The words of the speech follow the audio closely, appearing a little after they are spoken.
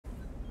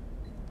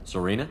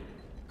Serena?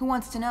 Who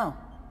wants to know?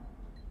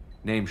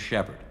 Name's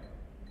Shepard.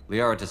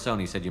 Liara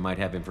Tassoni said you might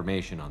have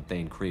information on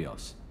Thane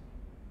Krios.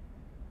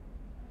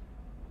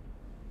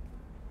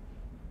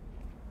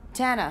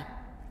 Tana,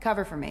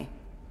 cover for me.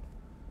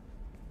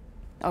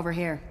 Over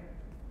here.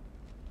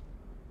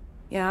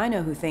 Yeah, I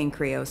know who Thane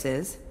Krios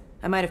is.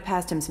 I might have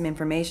passed him some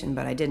information,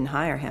 but I didn't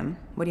hire him.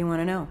 What do you want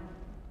to know?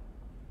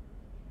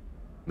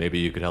 Maybe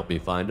you could help me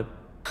find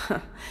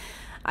him?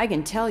 I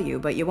can tell you,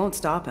 but you won't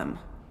stop him.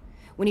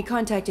 When he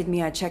contacted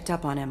me, I checked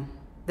up on him.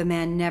 The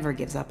man never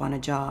gives up on a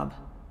job.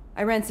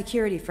 I ran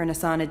security for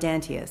Nasana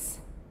Dantius.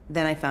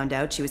 Then I found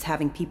out she was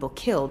having people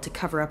killed to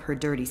cover up her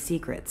dirty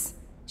secrets.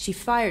 She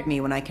fired me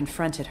when I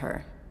confronted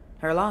her.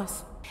 Her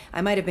loss.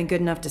 I might have been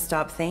good enough to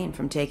stop Thane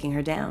from taking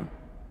her down.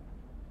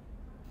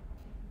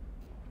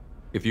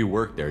 If you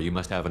work there, you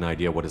must have an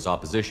idea what his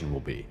opposition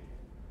will be.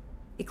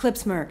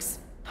 Eclipse mercs.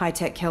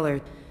 High-tech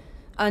killer.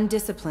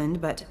 Undisciplined,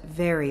 but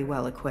very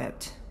well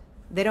equipped.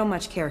 They don't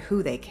much care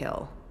who they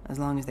kill, as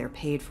long as they're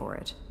paid for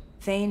it.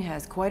 Thane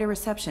has quite a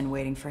reception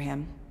waiting for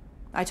him.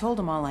 I told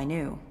him all I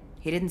knew.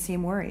 He didn't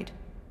seem worried.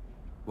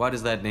 Why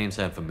does that name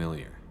sound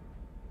familiar?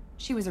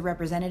 She was a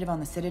representative on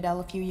the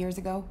Citadel a few years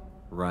ago.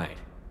 Right.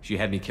 She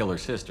had me kill her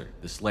sister,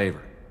 the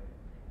slaver.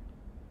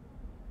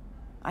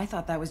 I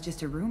thought that was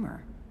just a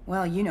rumor.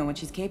 Well, you know what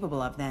she's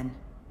capable of then.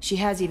 She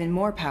has even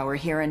more power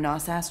here in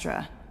Nos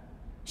Astra.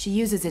 She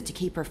uses it to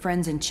keep her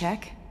friends in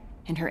check,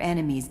 and her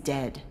enemies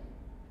dead.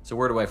 So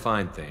where do I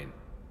find Thane?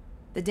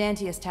 The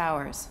Dantius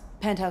Towers.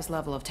 Penthouse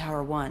level of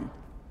Tower 1.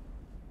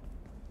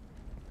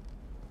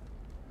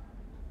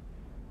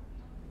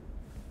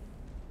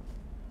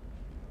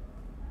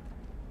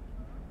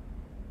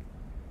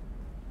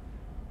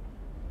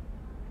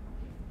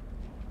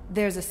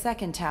 There's a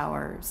second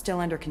tower, still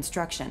under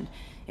construction.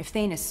 If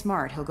Thane is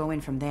smart, he'll go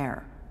in from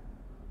there.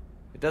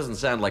 It doesn't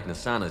sound like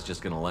Nasana's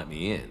just gonna let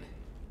me in.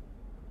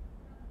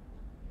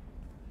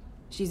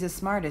 She's as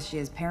smart as she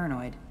is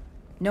paranoid.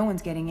 No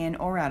one's getting in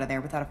or out of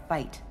there without a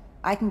fight.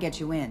 I can get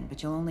you in,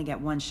 but you'll only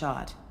get one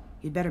shot.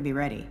 You'd better be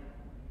ready.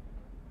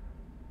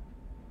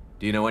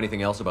 Do you know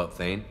anything else about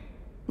Thane?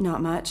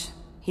 Not much.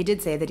 He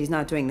did say that he's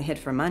not doing the hit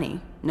for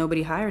money.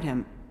 Nobody hired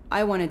him.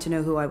 I wanted to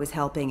know who I was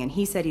helping, and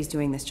he said he's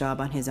doing this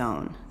job on his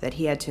own. That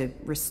he had to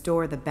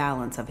restore the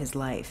balance of his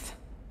life.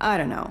 I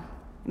don't know.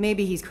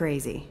 Maybe he's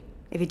crazy.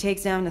 If he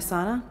takes down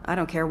Nasana, I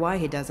don't care why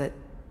he does it.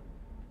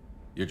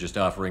 You're just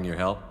offering your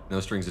help? No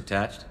strings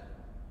attached?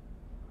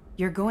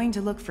 You're going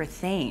to look for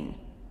Thane.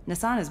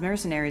 Nasana's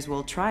mercenaries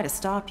will try to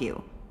stop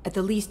you. At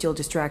the least, you'll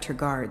distract her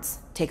guards.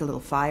 Take a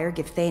little fire,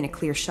 give Thane a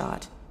clear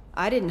shot.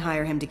 I didn't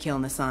hire him to kill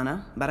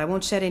Nasana, but I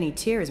won't shed any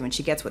tears when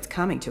she gets what's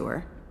coming to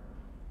her.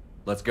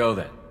 Let's go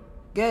then.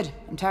 Good.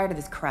 I'm tired of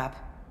this crap.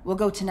 We'll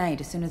go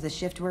tonight as soon as the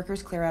shift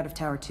workers clear out of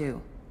Tower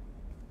 2.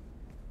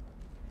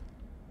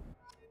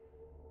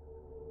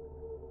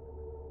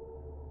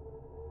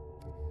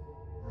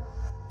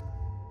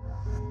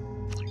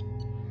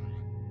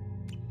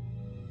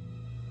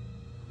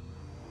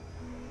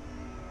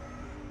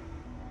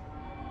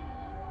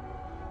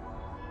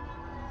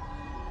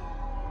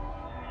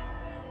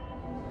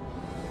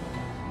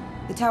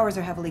 The towers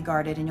are heavily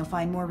guarded, and you'll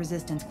find more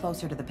resistance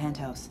closer to the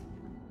penthouse.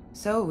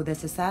 So,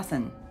 this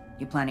assassin,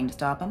 you planning to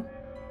stop him?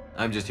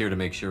 I'm just here to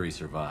make sure he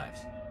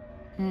survives.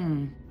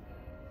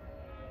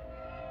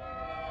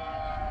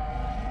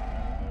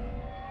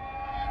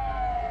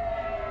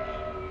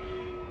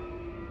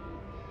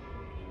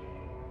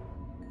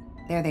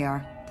 There they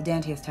are, the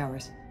Dantius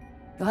Towers.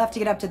 You'll have to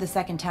get up to the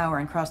second tower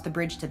and cross the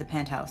bridge to the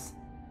penthouse.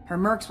 Her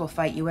mercs will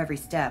fight you every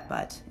step,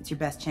 but it's your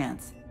best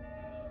chance.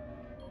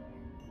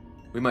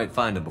 We might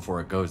find him before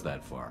it goes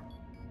that far.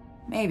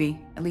 Maybe.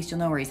 At least you'll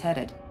know where he's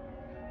headed.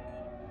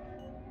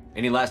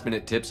 Any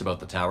last-minute tips about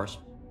the towers?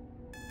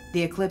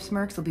 The Eclipse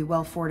mercs will be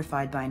well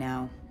fortified by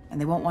now, and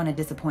they won't want to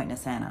disappoint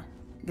Nasana.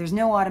 There's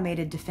no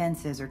automated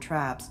defenses or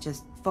traps,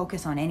 just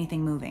focus on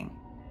anything moving.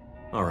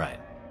 All right.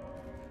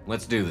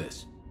 Let's do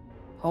this.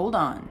 Hold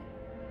on.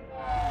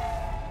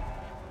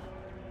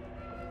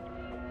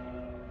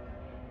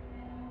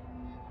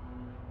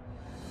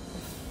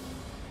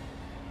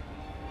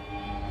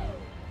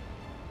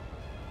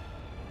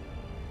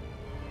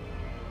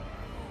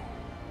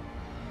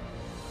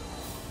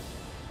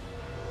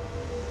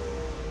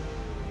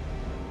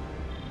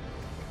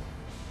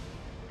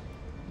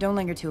 Don't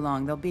linger too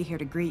long. They'll be here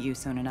to greet you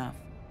soon enough.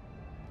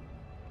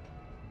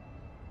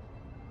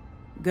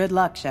 Good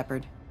luck,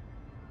 Shepard.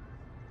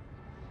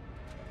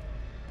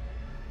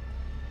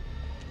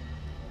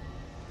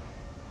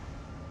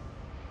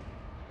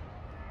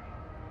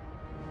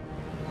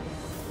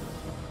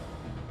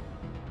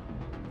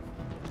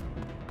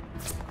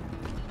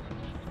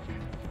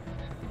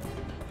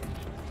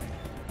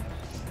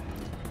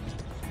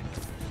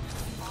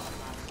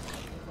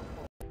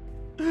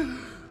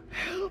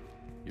 Help!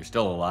 You're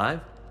still alive?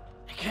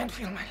 I can't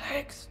feel my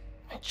legs.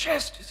 My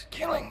chest is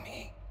killing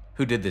me.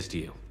 Who did this to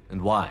you,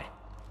 and why?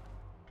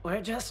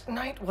 We're just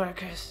night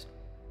workers.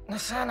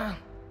 Nasana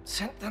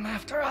sent them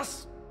after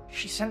us.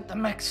 She sent the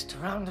mechs to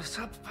round us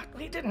up, but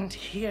we didn't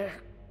hear.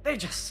 They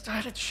just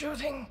started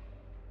shooting.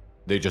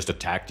 They just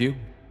attacked you?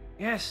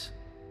 Yes.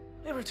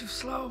 They were too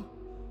slow.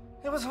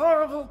 It was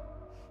horrible.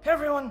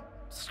 Everyone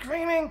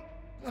screaming.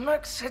 The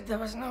mercs said there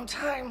was no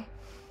time.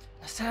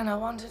 Nasana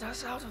wanted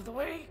us out of the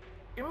way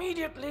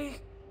immediately.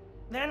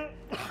 Then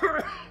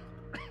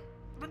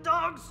the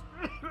dogs.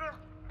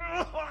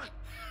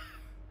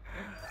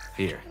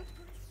 Here.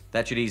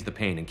 That should ease the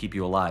pain and keep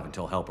you alive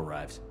until help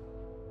arrives.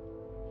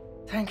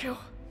 Thank you.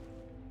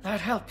 That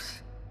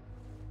helps.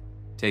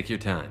 Take your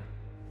time.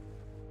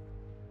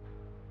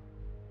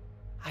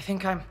 I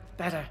think I'm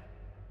better.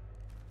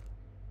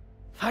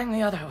 Find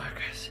the other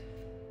workers.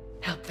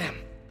 Help them.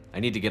 I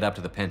need to get up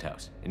to the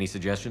penthouse. Any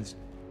suggestions?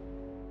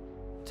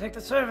 Take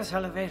the service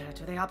elevator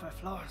to the upper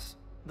floors.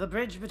 The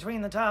bridge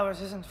between the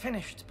towers isn't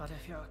finished, but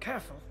if you're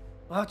careful,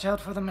 watch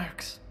out for the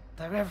mercs.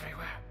 They're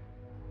everywhere.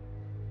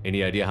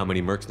 Any idea how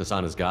many mercs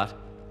Nasana's got?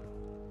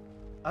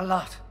 A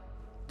lot.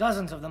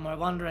 Dozens of them are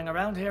wandering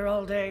around here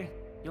all day.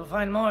 You'll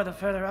find more the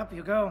further up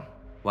you go.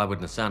 Why would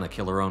Nasana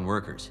kill her own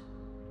workers?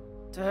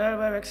 To her,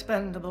 we're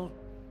expendable.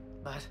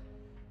 But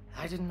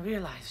I didn't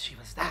realize she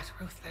was that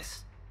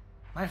ruthless.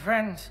 My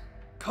friends,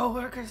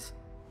 co-workers,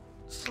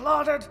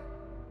 slaughtered.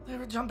 They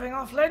were jumping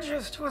off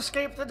ledges to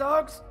escape the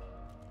dogs.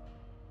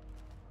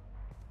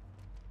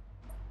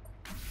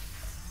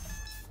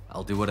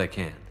 I'll do what I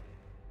can.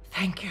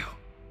 Thank you.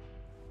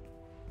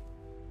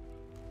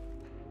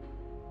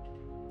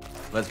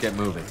 Let's get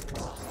moving.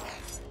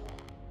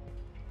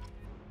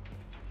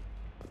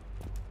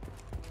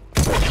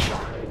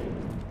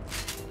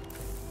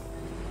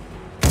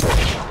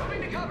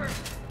 Moving to cover.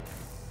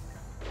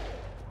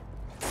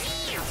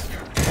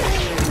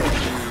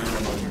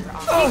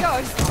 He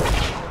goes.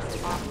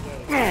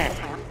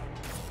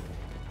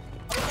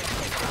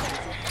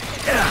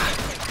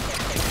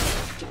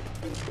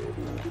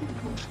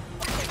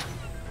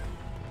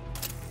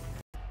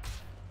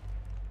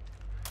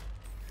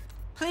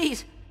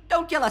 Please,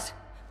 don't kill us.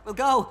 We'll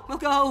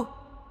go.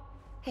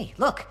 Hey,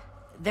 look!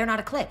 They're not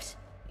Eclipse.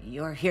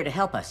 You're here to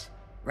help us,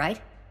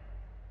 right?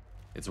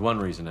 It's one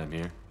reason I'm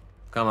here.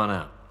 Come on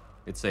out.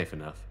 It's safe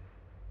enough.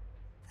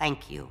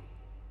 Thank you.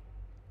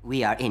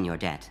 We are in your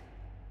debt.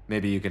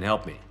 Maybe you can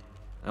help me.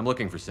 I'm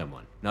looking for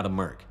someone, not a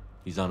merc.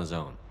 He's on his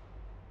own.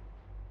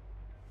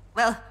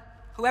 Well,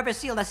 whoever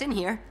sealed us in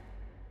here.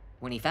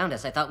 When he found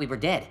us, I thought we were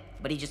dead,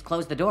 but he just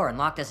closed the door and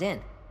locked us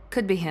in.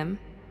 Could be him,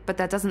 but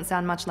that doesn't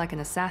sound much like an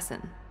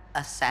assassin.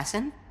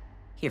 Assassin?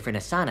 Here for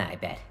Nasana, I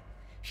bet.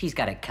 She's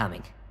got it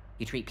coming.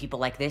 You treat people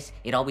like this,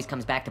 it always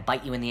comes back to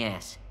bite you in the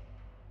ass.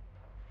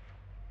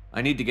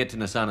 I need to get to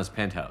Nasana's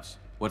penthouse.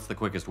 What's the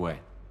quickest way?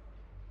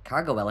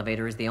 Cargo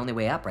elevator is the only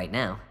way up right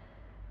now.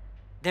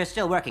 They're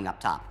still working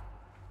up top.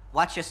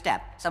 Watch your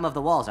step. Some of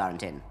the walls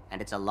aren't in,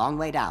 and it's a long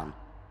way down.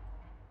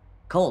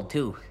 Cold,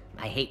 too.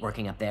 I hate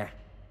working up there.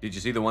 Did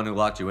you see the one who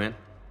locked you in?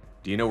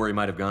 Do you know where he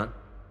might have gone?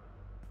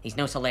 He's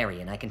no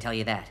Solarian, I can tell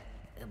you that.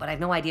 But I've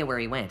no idea where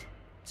he went.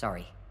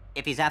 Sorry.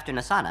 If he's after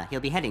Nasana,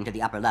 he'll be heading to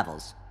the upper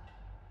levels.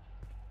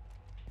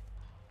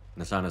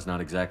 Nasana's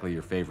not exactly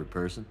your favorite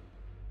person?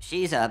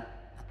 She's a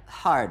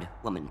hard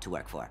woman to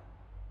work for.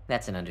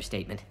 That's an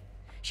understatement.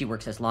 She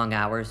works us long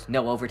hours,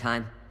 no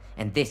overtime,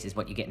 and this is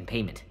what you get in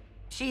payment.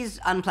 She's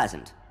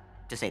unpleasant,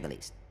 to say the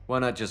least. Why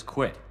not just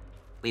quit?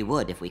 We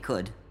would if we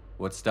could.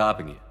 What's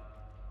stopping you?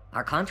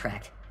 Our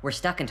contract. We're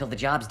stuck until the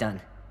job's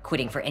done.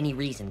 Quitting for any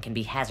reason can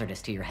be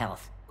hazardous to your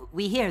health.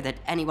 We hear that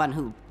anyone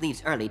who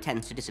leaves early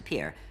tends to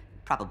disappear.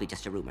 Probably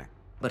just a rumor.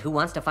 But who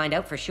wants to find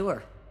out for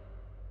sure?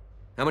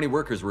 How many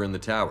workers were in the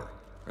tower?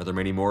 Are there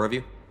many more of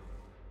you?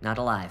 Not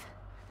alive.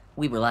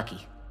 We were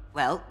lucky.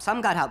 Well,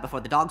 some got out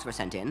before the dogs were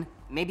sent in.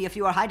 Maybe a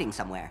few are hiding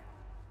somewhere.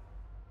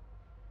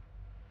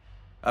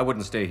 I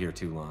wouldn't stay here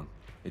too long.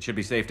 It should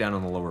be safe down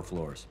on the lower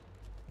floors.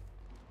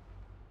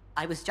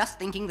 I was just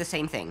thinking the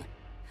same thing.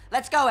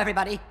 Let's go,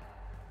 everybody!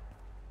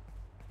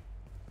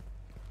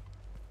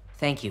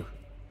 Thank you.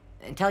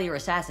 And tell your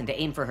assassin to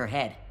aim for her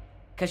head.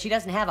 'Cause she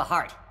doesn't have a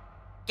heart.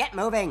 Get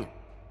moving!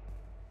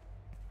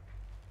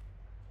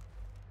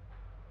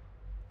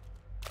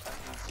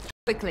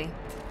 Quickly.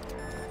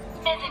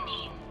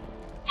 Mezzanine.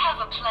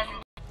 Have a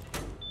pleasant...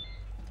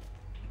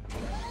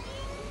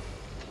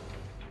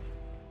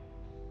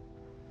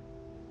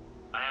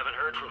 I haven't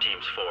heard from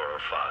teams 4 or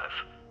 5.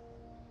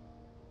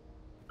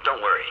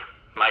 Don't worry,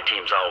 my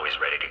team's always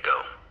ready to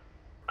go.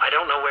 I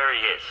don't know where he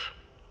is.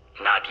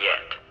 Not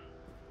yet.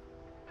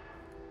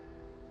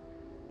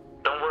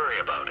 Don't worry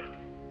about it.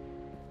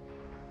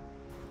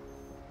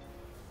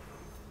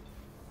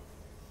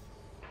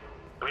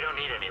 We don't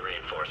need any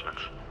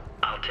reinforcements.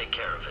 I'll take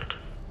care of it.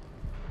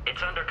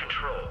 It's under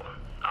control.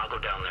 I'll go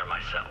down there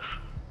myself.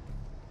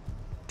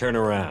 Turn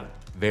around,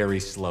 very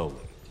slowly.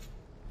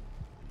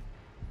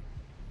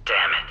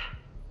 Damn it.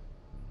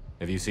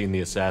 Have you seen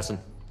the assassin?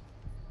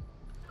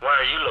 Why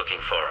are you looking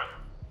for him?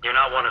 You're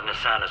not one of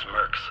Nasana's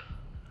mercs.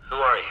 Who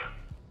are you?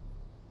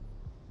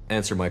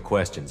 Answer my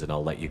questions and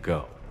I'll let you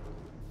go.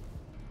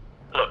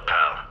 Look,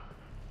 pal.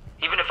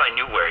 Even if I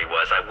knew where he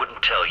was, I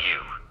wouldn't tell you.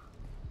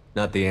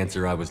 Not the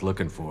answer I was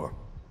looking for.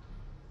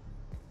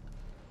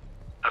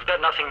 I've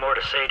got nothing more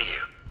to say to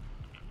you.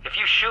 If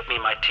you shoot me,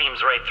 my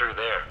team's right through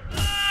there.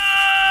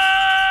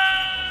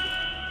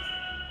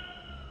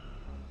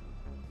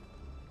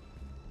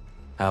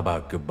 How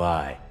about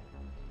goodbye?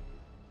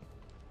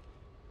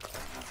 It's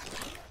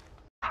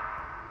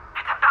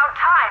about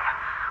time!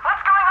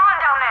 What's going on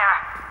down there?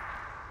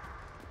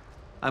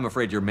 I'm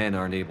afraid your men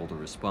aren't able to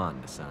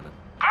respond, Nisana.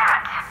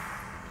 Damn it!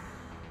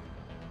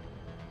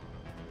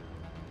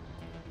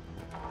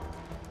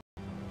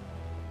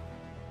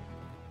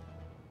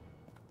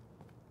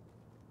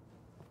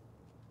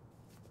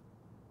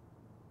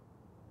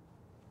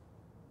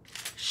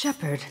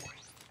 Shepard,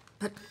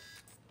 but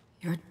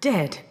you're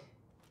dead.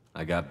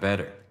 I got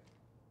better.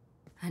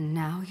 And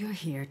now you're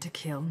here to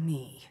kill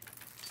me.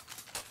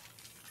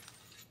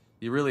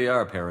 You really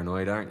are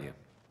paranoid, aren't you?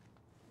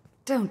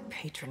 Don't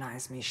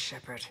patronize me,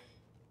 Shepard.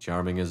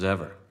 Charming as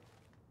ever.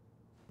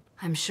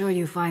 I'm sure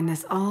you find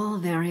this all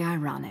very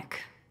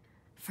ironic.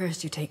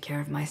 First you take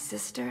care of my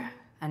sister,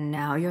 and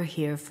now you're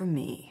here for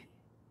me.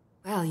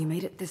 Well, you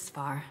made it this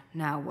far.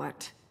 Now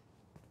what?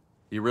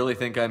 You really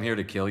think I'm here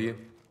to kill you?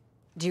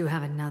 Do you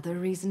have another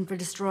reason for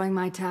destroying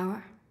my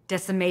tower?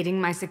 Decimating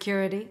my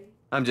security?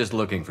 I'm just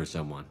looking for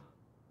someone.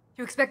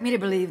 You expect me to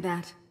believe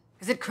that?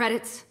 Is it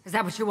credits? Is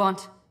that what you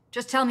want?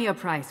 Just tell me a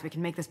price. We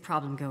can make this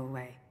problem go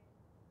away.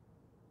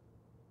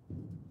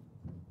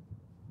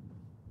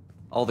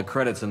 All the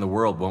credits in the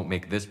world won't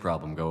make this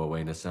problem go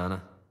away, Nisana.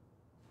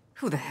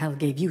 Who the hell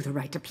gave you the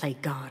right to play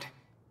God?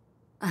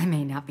 I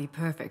may not be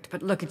perfect,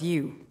 but look at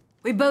you.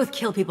 We both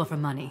kill people for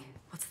money.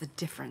 What's the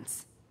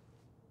difference?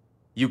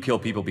 You kill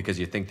people because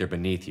you think they're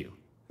beneath you.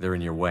 They're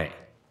in your way.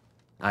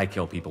 I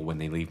kill people when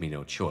they leave me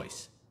no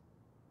choice.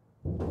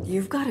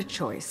 You've got a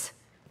choice.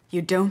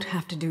 You don't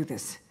have to do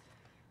this.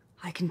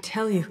 I can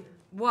tell you...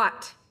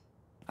 What?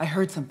 I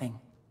heard something.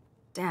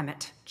 Damn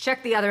it.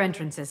 Check the other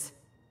entrances.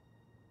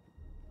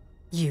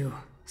 You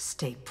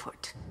stay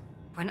put.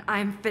 When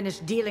I'm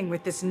finished dealing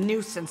with this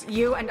nuisance,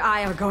 you and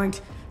I are going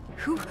to...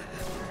 Who...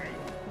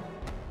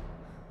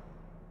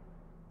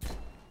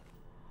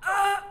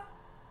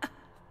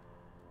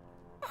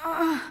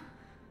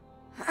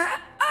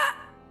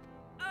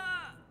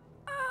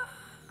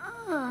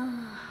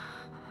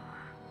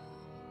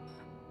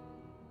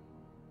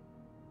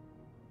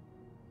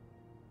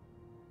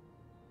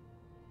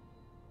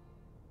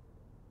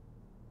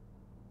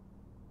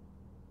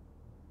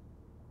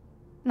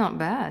 Not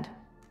bad.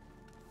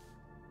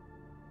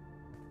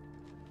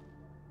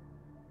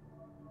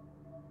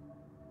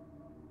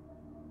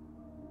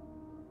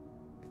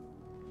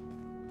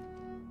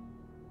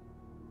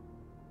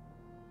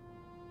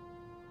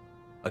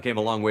 I came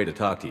a long way to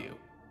talk to you.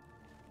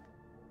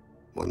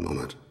 One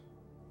moment.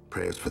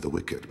 Prayers for the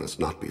wicked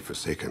must not be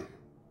forsaken.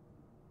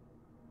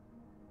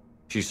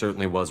 She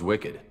certainly was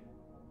wicked.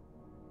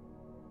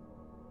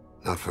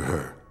 Not for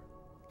her.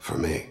 For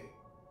me.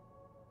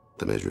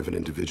 The measure of an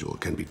individual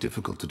can be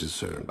difficult to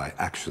discern by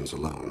actions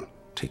alone.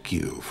 Take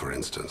you, for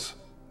instance.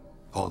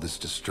 All this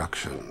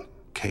destruction,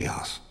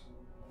 chaos.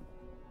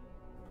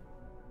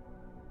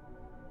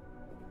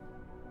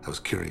 I was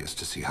curious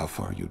to see how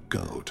far you'd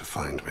go to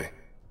find me.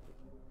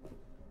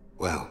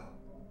 Well,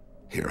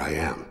 here I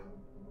am.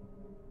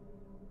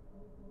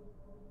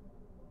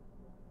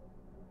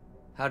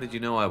 How did you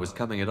know I was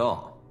coming at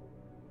all?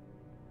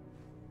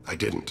 I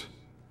didn't.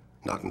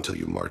 Not until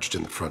you marched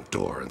in the front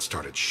door and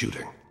started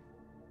shooting.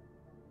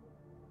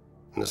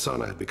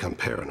 Nisana had become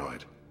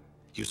paranoid.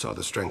 You saw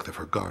the strength of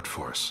her guard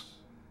force.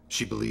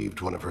 She believed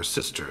one of her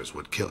sisters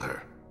would kill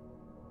her.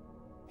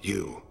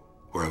 You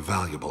were a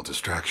valuable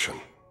distraction.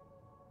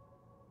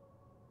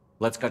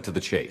 Let's cut to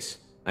the chase.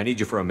 I need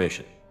you for a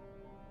mission.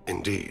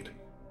 Indeed.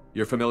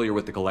 You're familiar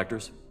with the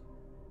Collectors?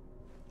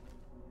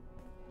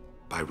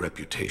 By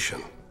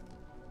reputation.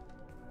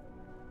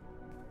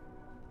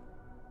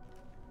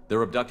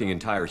 They're abducting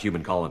entire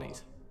human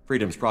colonies.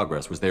 Freedom's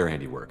Progress was their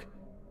handiwork.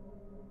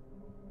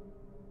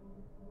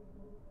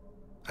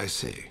 I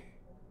see.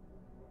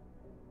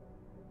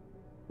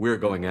 We're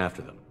going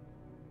after them.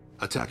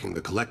 Attacking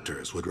the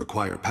Collectors would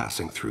require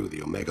passing through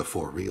the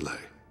Omega-4 relay.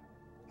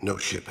 No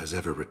ship has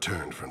ever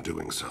returned from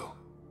doing so.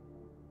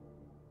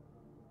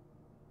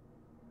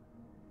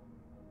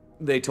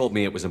 They told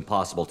me it was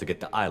impossible to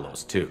get to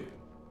Ilos, too.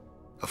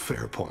 A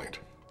fair point.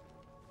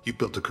 You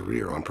built a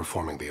career on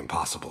performing the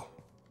impossible.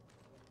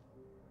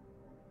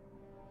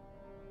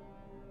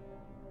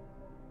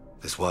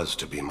 This was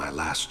to be my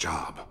last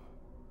job.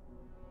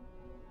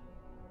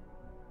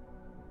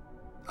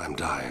 I'm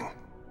dying.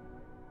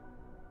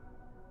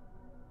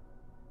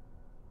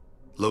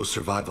 Low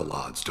survival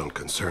odds don't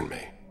concern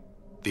me.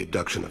 The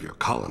abduction of your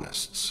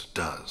colonists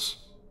does.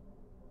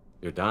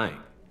 You're dying.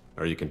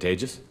 Are you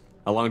contagious?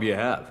 How long do you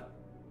have?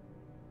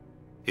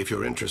 If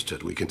you're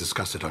interested, we can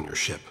discuss it on your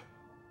ship.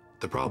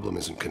 The problem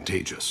isn't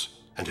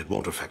contagious, and it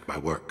won't affect my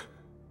work.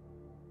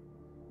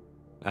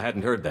 I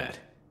hadn't heard that.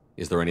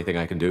 Is there anything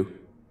I can do?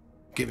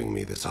 Giving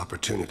me this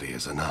opportunity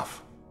is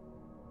enough.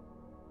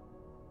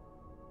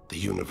 The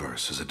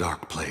universe is a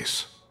dark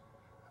place.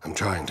 I'm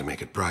trying to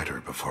make it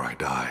brighter before I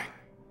die.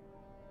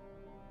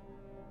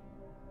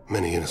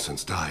 Many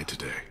innocents died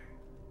today.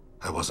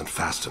 I wasn't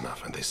fast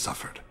enough and they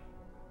suffered.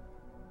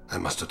 I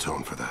must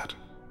atone for that.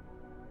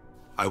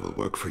 I will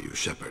work for you,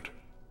 Shepard.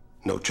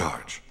 No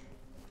charge.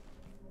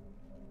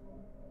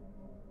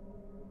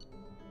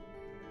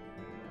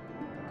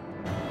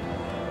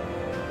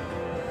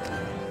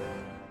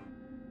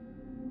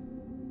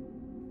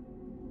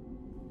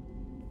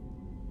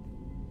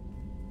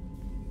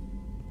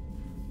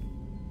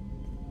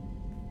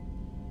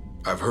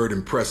 I've heard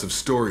impressive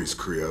stories,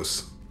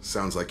 Krios.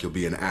 Sounds like you'll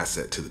be an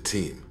asset to the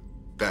team.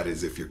 That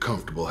is, if you're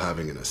comfortable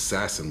having an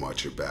assassin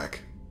watch your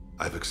back.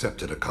 I've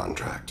accepted a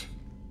contract.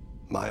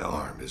 My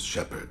arm is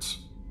Shepard's.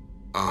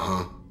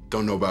 Uh-huh.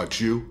 Don't know about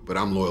you, but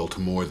I'm loyal to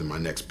more than my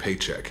next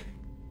paycheck.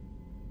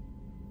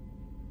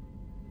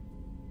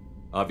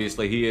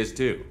 Obviously he is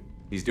too.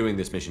 He's doing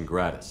this mission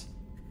gratis.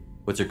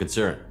 What's your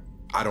concern?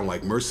 I don't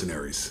like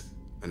mercenaries.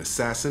 An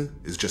assassin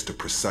is just a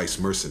precise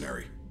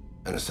mercenary.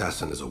 An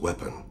assassin is a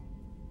weapon.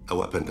 A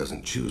weapon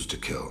doesn't choose to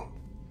kill.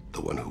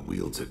 The one who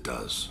wields it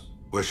does.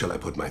 Where shall I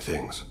put my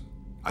things?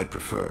 I'd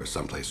prefer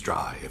someplace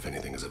dry if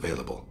anything is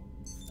available.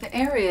 The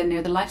area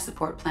near the life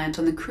support plant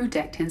on the crew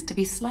deck tends to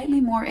be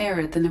slightly more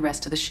arid than the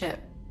rest of the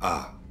ship.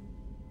 Ah,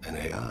 an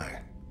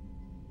AI.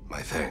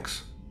 My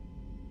thanks.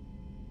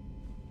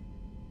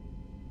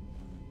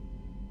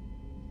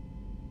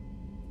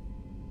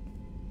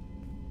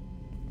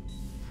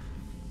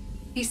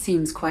 He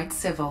seems quite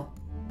civil.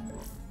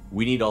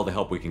 We need all the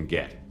help we can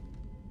get.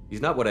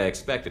 He's not what I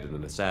expected in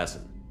an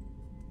assassin.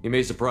 He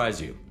may surprise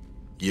you.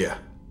 Yeah,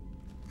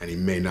 and he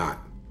may not.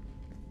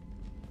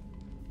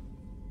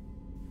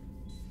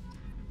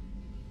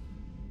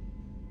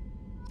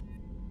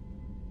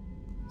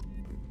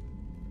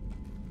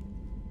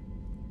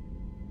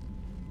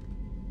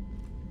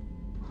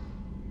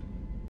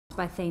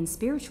 By Thane's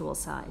spiritual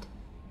side.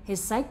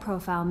 His psych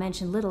profile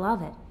mentioned little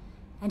of it,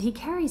 and he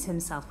carries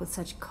himself with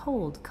such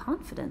cold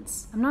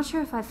confidence. I'm not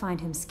sure if I find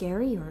him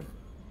scary or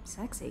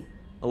sexy.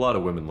 A lot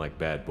of women like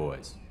bad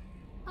boys.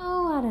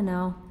 Oh, I don't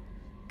know.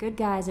 Good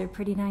guys are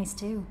pretty nice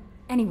too.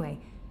 Anyway,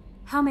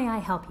 how may I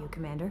help you,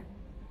 Commander?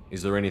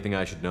 Is there anything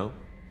I should know?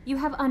 You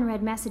have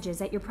unread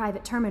messages at your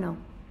private terminal.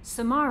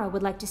 Samara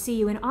would like to see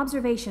you in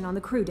observation on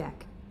the crew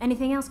deck.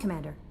 Anything else,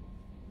 Commander?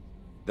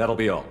 That'll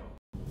be all.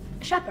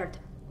 Shepard,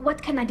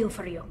 what can I do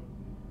for you?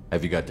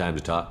 Have you got time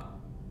to talk?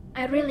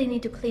 I really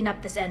need to clean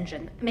up this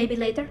engine. Maybe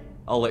later?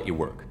 I'll let you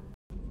work.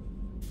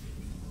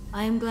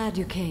 I am glad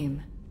you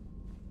came.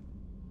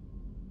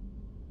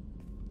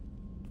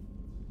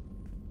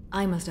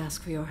 I must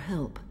ask for your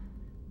help.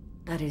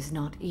 That is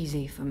not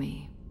easy for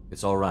me.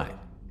 It's all right.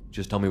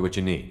 Just tell me what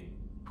you need.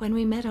 When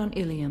we met on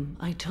Ilium,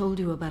 I told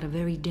you about a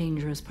very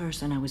dangerous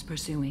person I was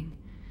pursuing.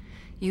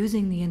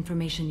 Using the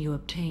information you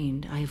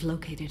obtained, I have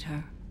located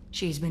her.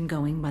 She's been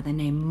going by the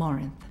name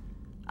Morinth.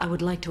 I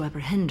would like to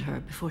apprehend her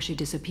before she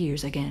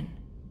disappears again.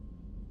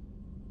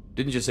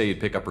 Didn't you say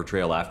you'd pick up her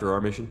trail after our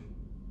mission?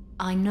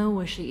 I know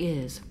where she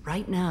is,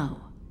 right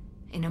now.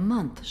 In a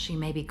month, she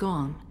may be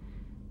gone.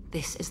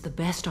 This is the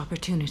best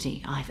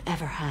opportunity I've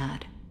ever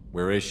had.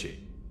 Where is she?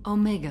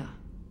 Omega,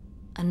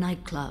 a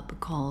nightclub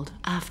called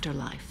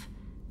Afterlife,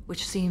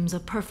 which seems a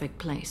perfect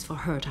place for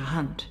her to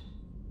hunt.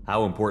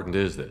 How important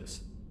is this?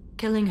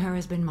 Killing her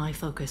has been my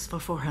focus for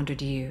 400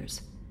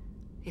 years.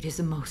 It is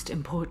the most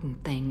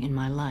important thing in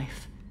my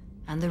life,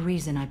 and the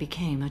reason I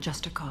became a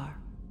Justicar.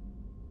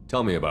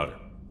 Tell me about her.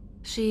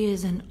 She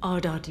is an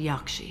Ardat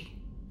Yakshi.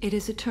 It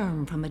is a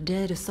term from a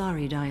dead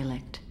Asari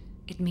dialect.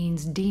 It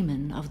means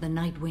demon of the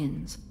night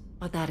winds,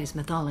 but that is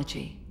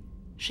mythology.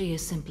 She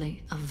is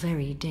simply a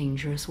very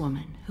dangerous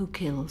woman who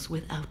kills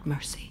without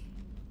mercy.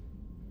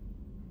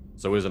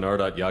 So is an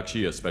Ardat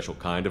Yakshi a special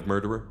kind of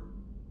murderer?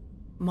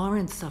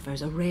 Morinth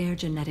suffers a rare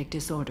genetic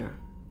disorder.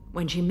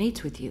 When she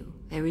mates with you,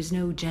 there is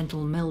no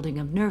gentle melding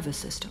of nervous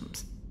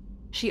systems.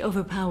 She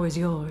overpowers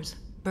yours,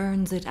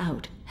 burns it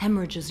out,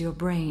 hemorrhages your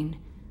brain.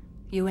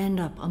 You end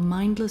up a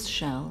mindless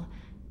shell,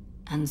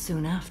 and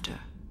soon after,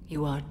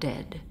 you are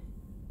dead.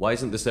 Why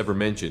isn't this ever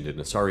mentioned in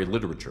Asari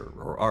literature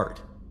or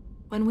art?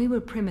 When we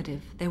were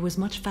primitive, there was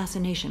much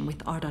fascination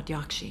with Ardat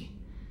Yakshi.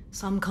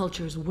 Some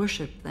cultures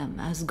worshipped them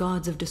as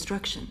gods of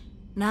destruction.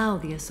 Now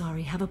the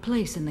Asari have a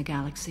place in the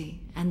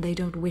galaxy, and they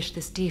don't wish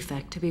this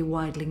defect to be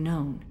widely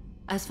known.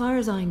 As far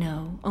as I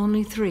know,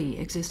 only 3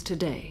 exist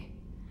today.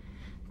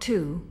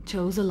 2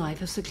 chose a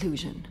life of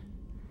seclusion.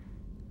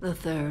 The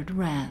 3rd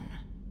ran.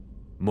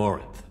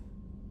 Morinth.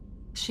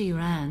 She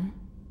ran,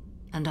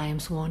 and I am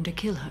sworn to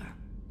kill her.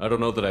 I don't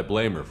know that I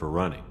blame her for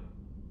running.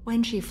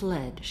 When she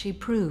fled, she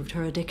proved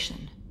her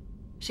addiction.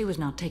 She was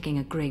not taking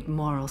a great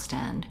moral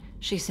stand.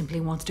 She simply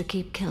wants to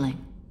keep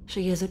killing.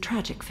 She is a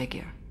tragic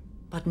figure,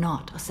 but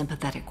not a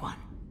sympathetic one.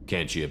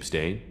 Can't she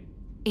abstain?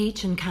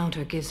 Each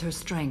encounter gives her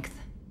strength.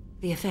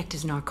 The effect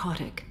is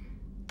narcotic.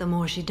 The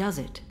more she does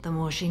it, the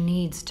more she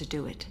needs to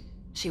do it.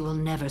 She will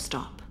never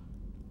stop.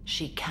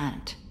 She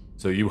can't.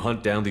 So you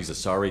hunt down these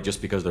Asari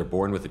just because they're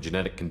born with a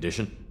genetic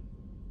condition?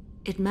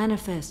 It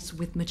manifests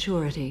with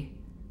maturity.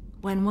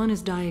 When one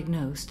is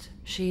diagnosed,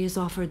 she is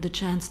offered the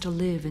chance to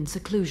live in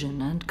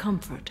seclusion and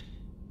comfort.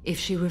 If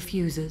she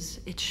refuses,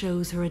 it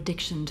shows her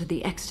addiction to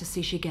the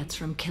ecstasy she gets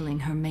from killing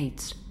her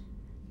mates.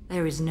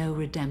 There is no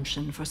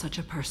redemption for such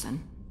a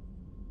person.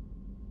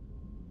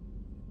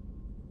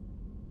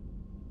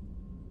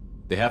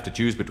 They have to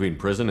choose between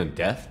prison and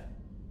death?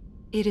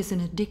 It is an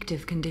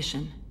addictive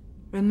condition.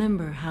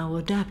 Remember how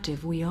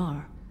adaptive we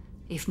are.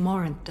 If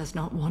Morinth does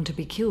not want to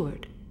be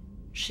cured,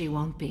 she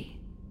won't be.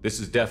 This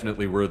is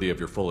definitely worthy of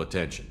your full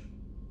attention.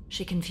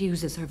 She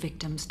confuses her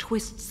victims,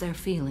 twists their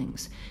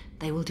feelings.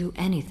 They will do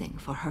anything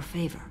for her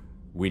favor.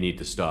 We need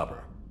to stop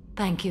her.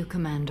 Thank you,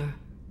 Commander.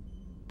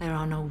 There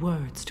are no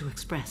words to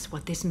express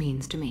what this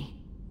means to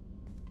me.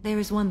 There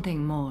is one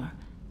thing more.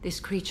 This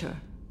creature,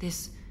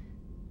 this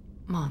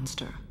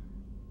monster.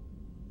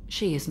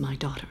 She is my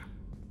daughter.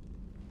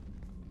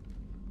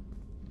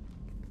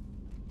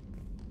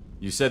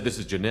 You said this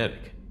is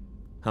genetic.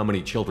 How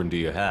many children do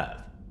you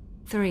have?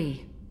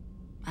 3.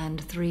 And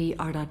 3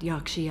 Ardat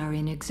Yakshi are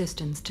in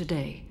existence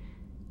today.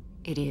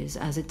 It is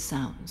as it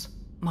sounds.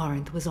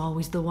 Morinth was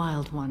always the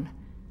wild one.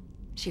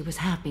 She was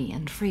happy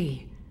and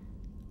free,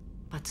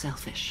 but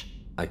selfish.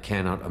 I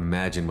cannot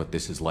imagine what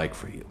this is like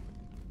for you.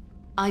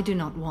 I do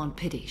not want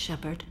pity,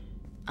 Shepard.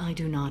 I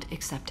do not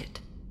accept it.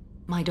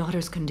 My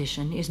daughter's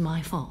condition is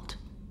my fault,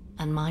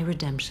 and my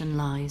redemption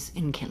lies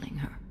in killing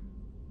her.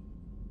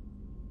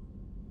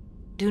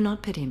 Do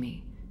not pity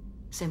me.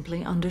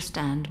 Simply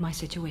understand my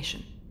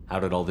situation. How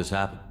did all this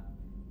happen?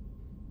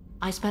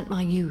 I spent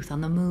my youth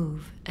on the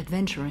move,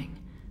 adventuring.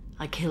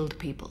 I killed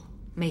people,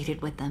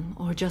 mated with them,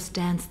 or just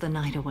danced the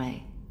night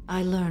away.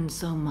 I learned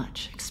so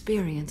much,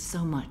 experienced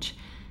so much,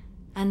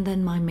 and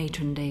then my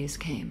matron days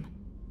came.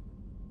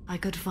 I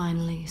could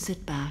finally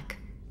sit back,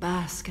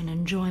 bask, and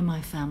enjoy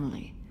my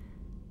family.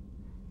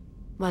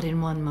 But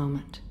in one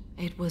moment,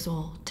 it was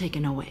all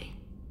taken away.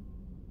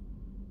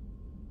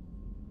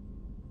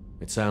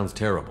 It sounds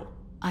terrible.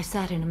 I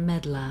sat in a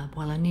med lab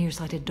while a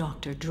nearsighted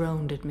doctor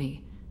droned at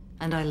me,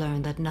 and I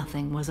learned that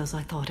nothing was as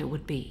I thought it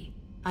would be.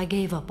 I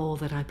gave up all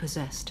that I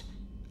possessed.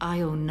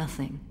 I own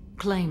nothing,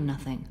 claim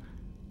nothing.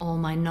 All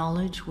my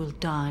knowledge will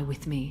die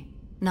with me.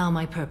 Now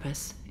my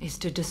purpose is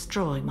to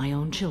destroy my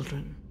own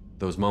children.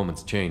 Those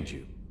moments change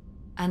you.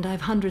 And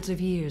I've hundreds of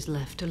years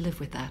left to live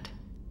with that.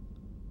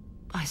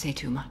 I say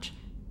too much.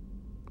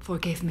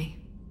 Forgive me.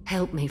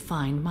 Help me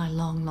find my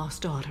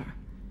long-lost daughter.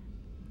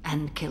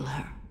 And kill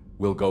her.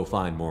 We'll go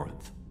find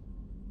Morinth.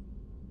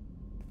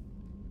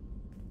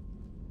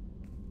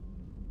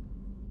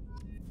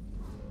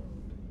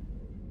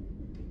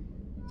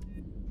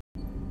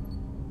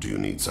 Do you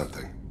need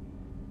something?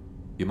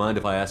 You mind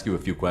if I ask you a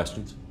few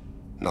questions?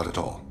 Not at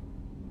all.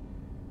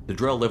 The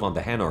Drell live on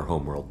the Hanar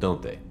homeworld,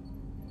 don't they?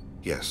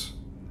 Yes.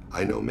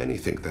 I know many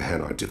think the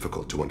Han are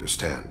difficult to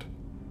understand.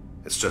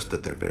 It's just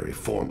that they're very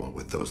formal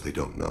with those they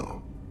don't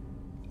know.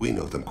 We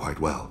know them quite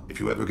well. If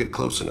you ever get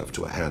close enough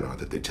to a Hanar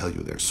that they tell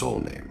you their soul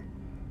name,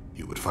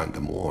 you would find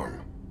them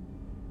warm.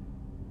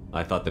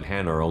 I thought that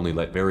Hanar only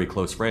let very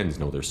close friends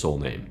know their soul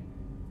name.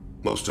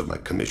 Most of my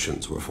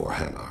commissions were for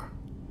Hanar.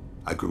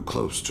 I grew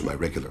close to my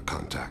regular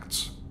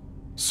contacts.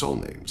 Soul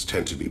names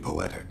tend to be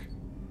poetic.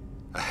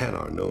 A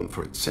Hanar known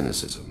for its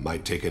cynicism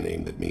might take a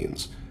name that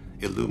means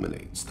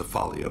illuminates the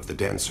folly of the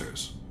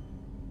dancers.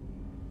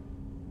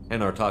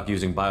 Hanar talk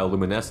using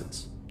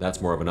bioluminescence.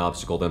 That's more of an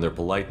obstacle than their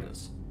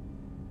politeness.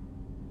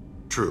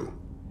 True.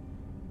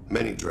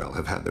 Many Drell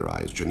have had their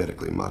eyes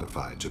genetically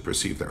modified to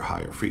perceive their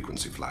higher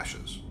frequency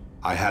flashes.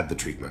 I had the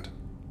treatment.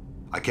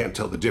 I can't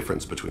tell the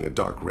difference between a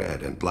dark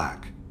red and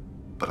black,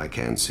 but I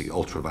can see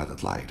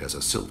ultraviolet light as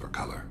a silver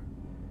color.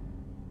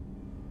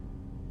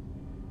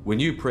 When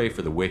you pray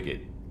for the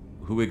wicked,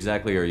 who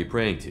exactly are you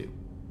praying to?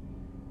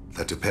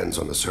 That depends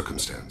on the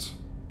circumstance.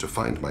 To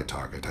find my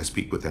target, I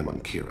speak with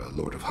Kira,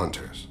 Lord of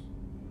Hunters.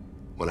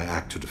 When I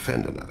act to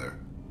defend another,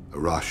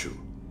 Arashu,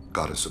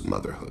 Goddess of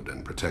Motherhood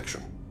and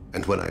Protection.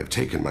 And when I have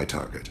taken my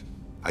target,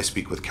 I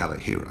speak with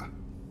Kalahira,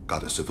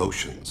 Goddess of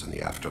Oceans and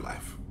the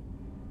Afterlife.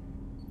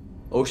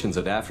 Oceans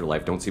and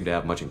Afterlife don't seem to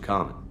have much in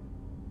common.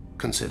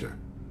 Consider,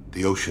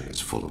 the ocean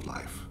is full of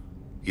life,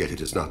 yet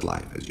it is not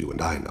life as you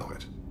and I know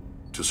it.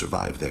 To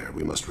survive there,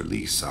 we must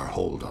release our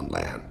hold on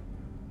land,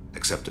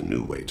 accept a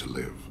new way to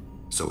live.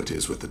 So it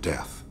is with the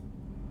death.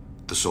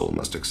 The soul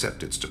must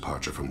accept its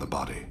departure from the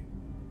body.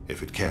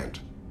 If it can't,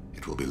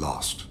 it will be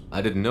lost.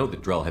 I didn't know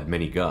that Drell had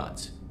many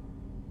gods.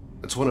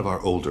 It's one of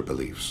our older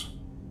beliefs.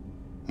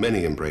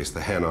 Many embrace the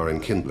Hanar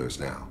and Kindlers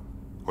now,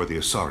 or the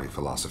Asari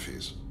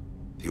philosophies.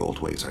 The old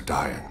ways are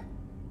dying.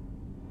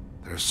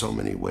 There are so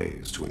many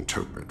ways to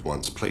interpret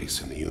one's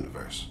place in the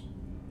universe.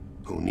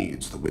 Who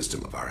needs the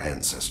wisdom of our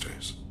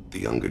ancestors? The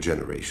younger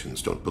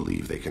generations don't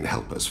believe they can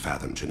help us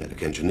fathom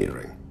genetic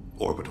engineering,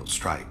 orbital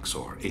strikes,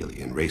 or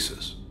alien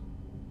races.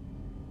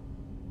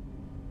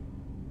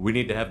 We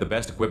need to have the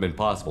best equipment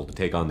possible to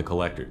take on the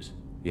Collectors.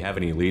 You have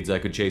any leads I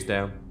could chase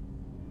down?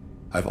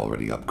 I've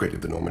already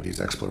upgraded the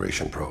Normandy's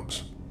exploration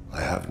probes.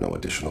 I have no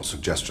additional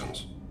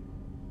suggestions.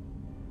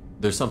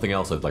 There's something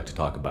else I'd like to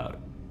talk about.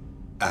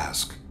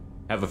 Ask.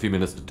 Have a few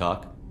minutes to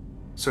talk?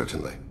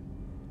 Certainly.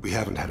 We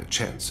haven't had a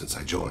chance since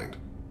I joined.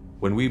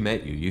 When we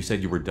met you, you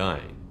said you were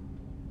dying.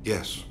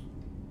 Yes.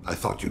 I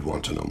thought you'd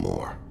want to know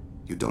more.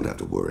 You don't have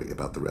to worry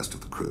about the rest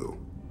of the crew.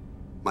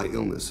 My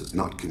illness is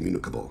not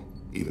communicable,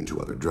 even to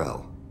other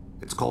Drell.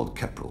 It's called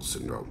Keprel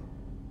syndrome.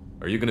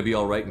 Are you gonna be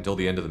alright until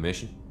the end of the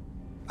mission?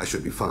 I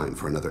should be fine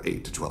for another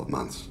 8 to 12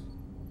 months.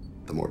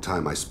 The more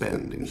time I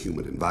spend in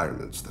humid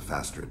environments, the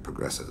faster it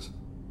progresses.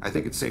 I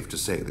think it's safe to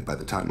say that by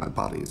the time my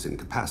body is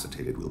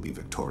incapacitated, we'll be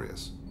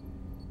victorious.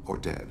 Or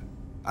dead.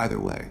 Either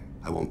way,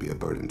 I won't be a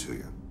burden to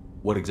you.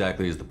 What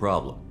exactly is the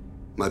problem?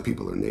 My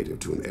people are native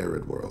to an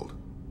arid world.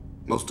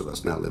 Most of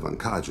us now live on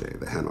Kaje,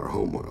 the Hanar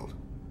homeworld.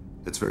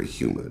 It's very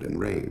humid and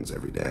rains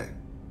every day.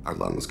 Our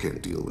lungs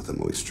can't deal with the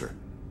moisture.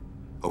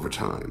 Over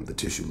time, the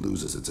tissue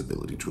loses its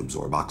ability to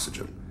absorb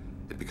oxygen.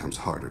 It becomes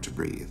harder to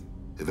breathe.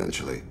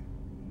 Eventually,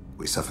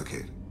 we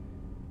suffocate.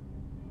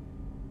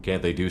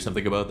 Can't they do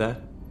something about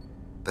that?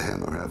 The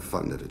Hanar have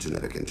funded a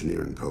genetic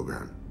engineering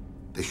program.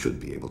 They should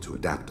be able to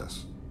adapt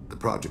us. The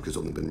project has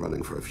only been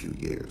running for a few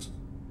years.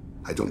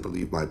 I don't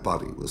believe my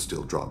body will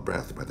still draw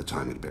breath by the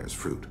time it bears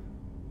fruit.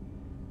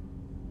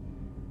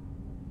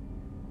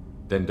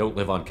 Then don't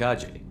live on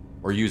Kaje,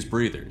 or use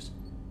breathers.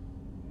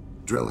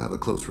 Drell have a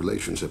close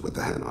relationship with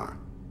the Hanar.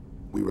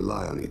 We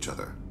rely on each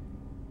other.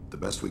 The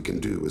best we can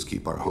do is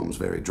keep our homes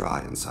very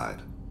dry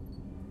inside.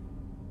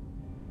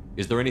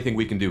 Is there anything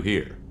we can do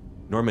here?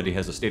 Normandy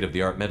has a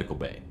state-of-the-art medical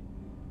bay.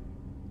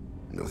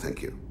 No,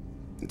 thank you.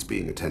 It's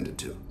being attended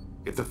to.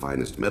 If the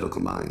finest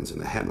medical minds in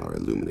the Hanar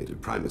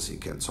illuminated primacy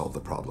can't solve the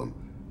problem,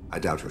 I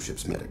doubt your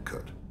ship's medic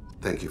could.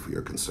 Thank you for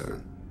your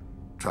concern.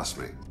 Trust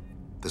me,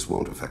 this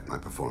won't affect my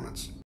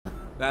performance.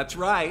 That's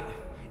right.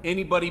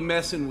 Anybody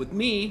messing with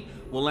me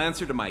will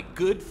answer to my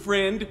good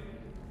friend,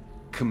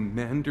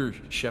 Commander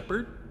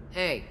Shepard.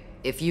 Hey,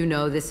 if you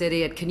know this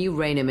idiot, can you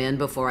rein him in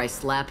before I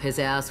slap his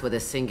ass with a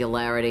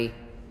singularity?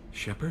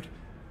 Shepard?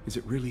 Is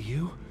it really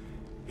you?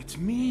 It's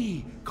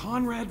me,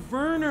 Conrad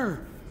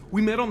Werner.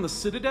 We met on the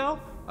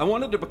Citadel. I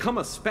wanted to become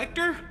a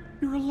Spectre.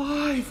 You're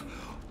alive.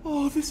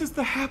 Oh, this is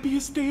the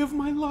happiest day of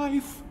my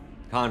life.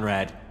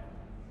 Conrad,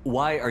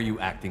 why are you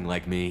acting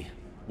like me?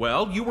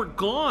 Well, you were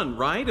gone,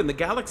 right? And the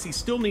galaxy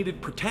still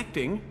needed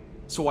protecting.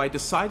 So I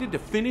decided to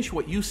finish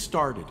what you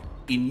started,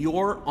 in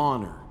your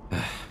honor.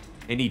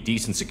 Any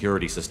decent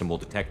security system will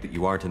detect that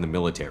you aren't in the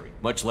military,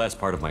 much less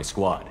part of my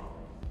squad.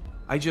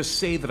 I just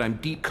say that I'm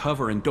deep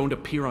cover and don't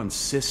appear on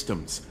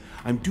systems.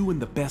 I'm doing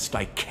the best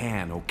I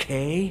can,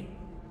 okay?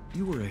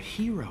 You were a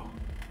hero.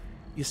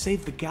 You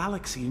saved the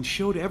galaxy and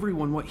showed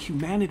everyone what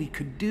humanity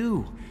could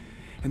do.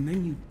 And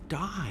then you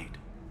died.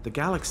 The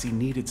galaxy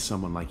needed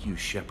someone like you,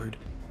 Shepard.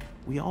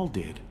 We all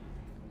did.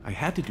 I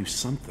had to do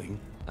something.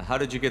 How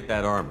did you get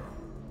that armor?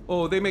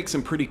 Oh, they make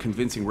some pretty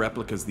convincing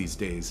replicas these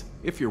days,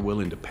 if you're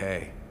willing to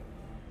pay.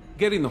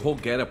 Getting the whole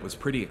getup was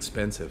pretty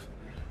expensive,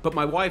 but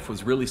my wife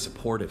was really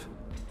supportive.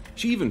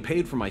 She even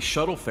paid for my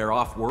shuttle fare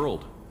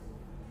off-world.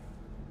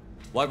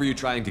 Why were you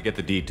trying to get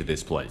the deed to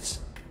this place?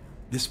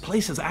 This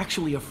place is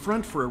actually a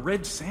front for a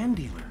red sand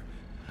dealer.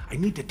 I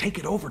need to take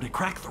it over to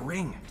crack the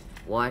ring.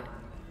 What?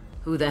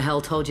 Who the hell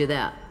told you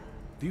that?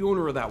 The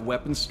owner of that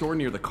weapons store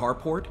near the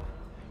carport.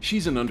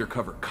 She's an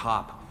undercover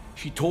cop.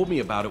 She told me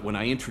about it when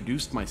I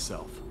introduced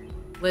myself.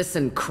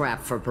 Listen,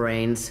 crap for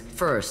brains.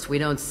 First, we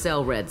don't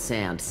sell red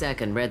sand.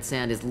 Second, red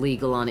sand is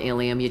legal on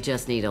Ilium. You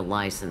just need a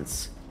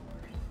license.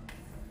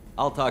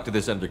 I'll talk to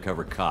this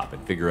undercover cop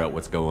and figure out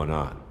what's going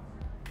on.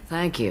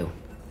 Thank you.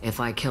 If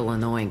I kill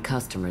annoying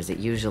customers, it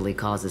usually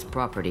causes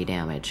property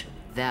damage.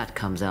 That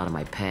comes out of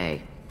my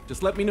pay.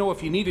 Just let me know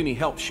if you need any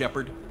help,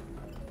 Shepard.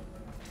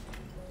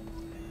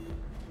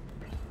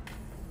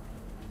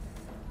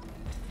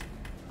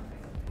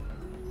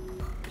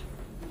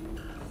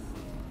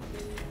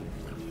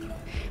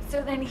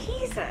 So then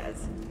he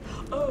says,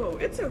 oh,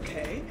 it's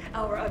okay.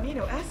 Our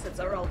amino acids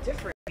are all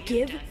different.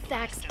 Give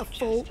Thax a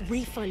full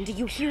refund, do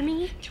you hear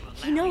me?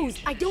 He knows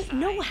I don't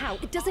know how.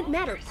 It doesn't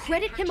matter.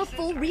 Credit him a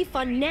full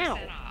refund now.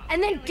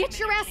 And then get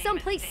your ass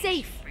someplace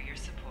safe.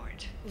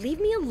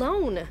 Leave me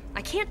alone.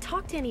 I can't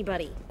talk to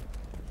anybody.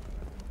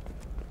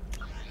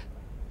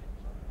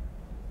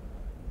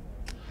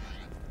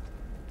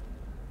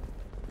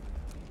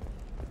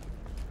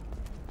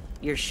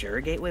 You're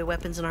sure gateway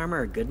weapons and armor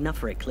are good enough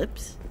for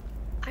Eclipse?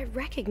 I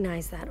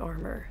recognize that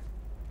armor.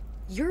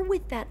 You're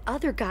with that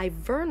other guy,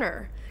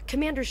 Werner,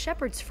 Commander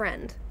Shepard's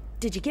friend.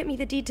 Did you get me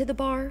the deed to the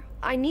bar?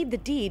 I need the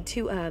deed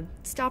to,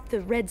 stop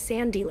the red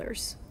sand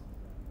dealers.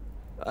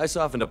 I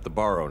softened up the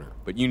bar owner,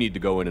 but you need to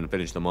go in and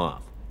finish them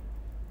off.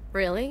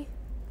 Really?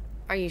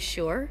 Are you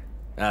sure?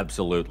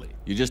 Absolutely.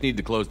 You just need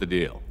to close the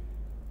deal.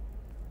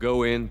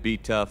 Go in, be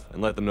tough,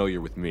 and let them know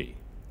you're with me.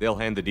 They'll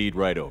hand the deed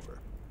right over.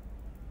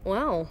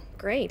 Well,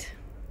 great.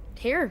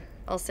 Here,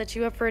 I'll set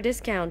you up for a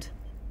discount.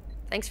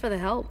 Thanks for the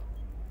help.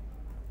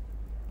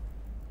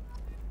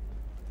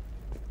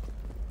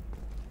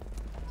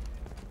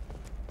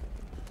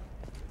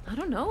 I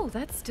don't know,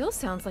 that still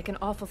sounds like an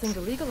awful thing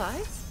to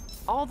legalize.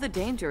 All the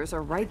dangers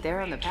are right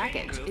there on the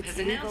package. It's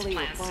legally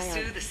required.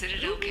 To sue the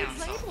Citadel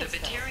Council. The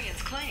Batarians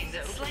claim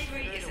that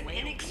slavery is an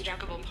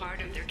inextricable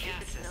part of their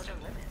caste system,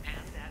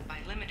 and that by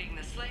limiting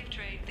the slave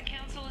trade, the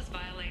Council is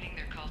violating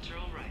their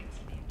cultural rights.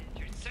 The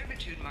indentured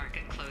servitude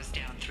market closed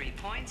down 3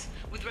 points,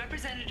 with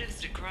representatives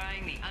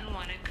decrying the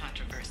unwanted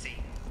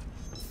controversy.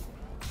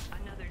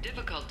 Another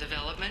difficult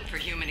development for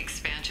human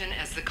expansion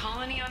as the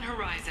colony on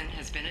Horizon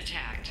has been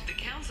attacked. The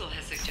Council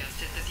has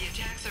suggested that the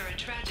attacks are a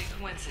tragic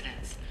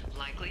coincidence,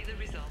 likely the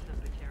result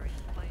of veteran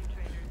slave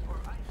traders or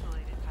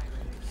isolated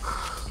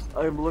pirates.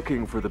 I'm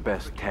looking for the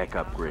best tech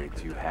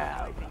upgrades you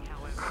have.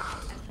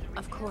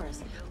 Of course.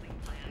 Building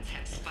plans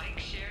have spiked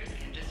shares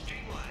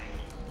industry-wide.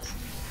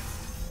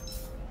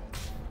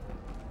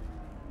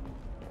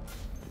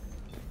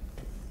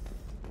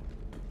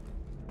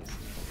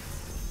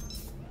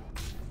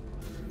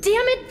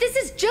 Damn it, this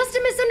is just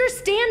a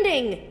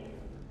misunderstanding!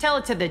 Tell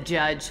it to the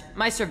judge.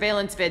 My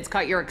surveillance vids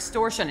caught your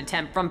extortion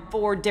attempt from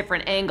 4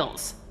 different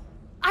angles.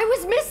 I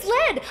was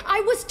misled!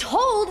 I was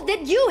told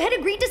that you had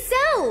agreed to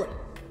sell!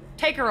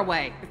 Take her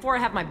away, before I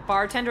have my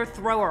bartender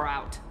throw her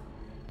out.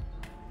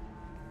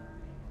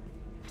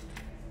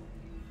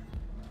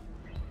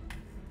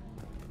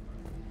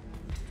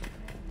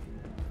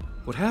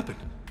 What happened?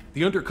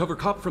 The undercover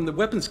cop from the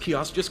weapons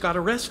kiosk just got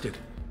arrested.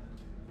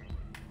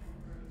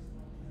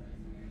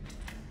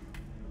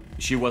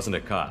 She wasn't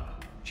a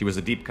cop. She was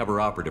a deep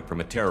cover operative from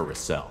a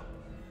terrorist cell.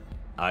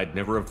 I'd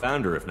never have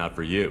found her if not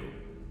for you.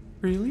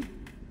 Really?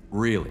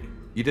 Really.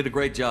 You did a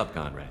great job,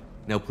 Conrad.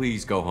 Now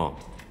please go home.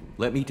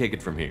 Let me take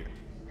it from here.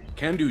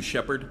 Can do,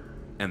 Shepard.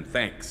 And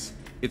thanks.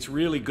 It's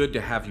really good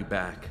to have you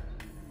back.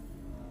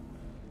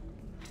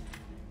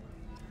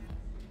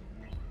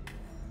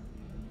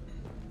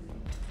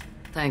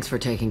 Thanks for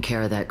taking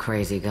care of that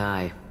crazy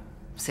guy.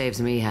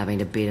 Saves me having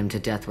to beat him to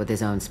death with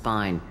his own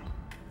spine.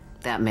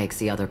 That makes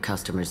the other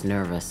customers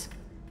nervous.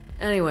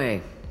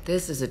 Anyway,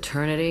 this is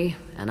Eternity,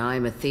 and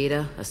I'm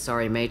Athena,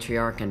 Asari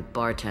matriarch and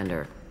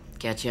bartender.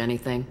 Get you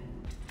anything?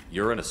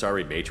 You're an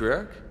Asari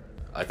matriarch?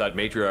 I thought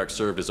matriarchs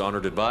served as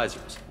honored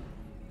advisors.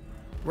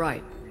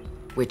 Right.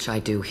 Which I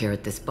do here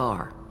at this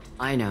bar.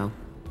 I know,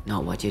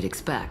 not what you'd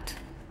expect.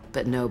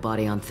 But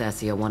nobody on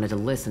Thessia wanted to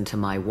listen to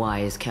my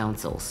wise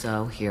counsel,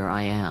 so here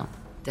I am.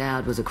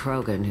 Dad was a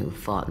Krogan who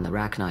fought in the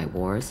Rachni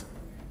Wars.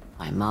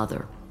 My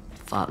mother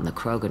fought in the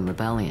Krogan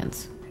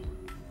rebellions.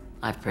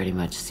 I've pretty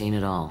much seen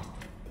it all.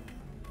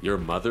 Your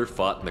mother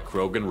fought in the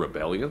Krogan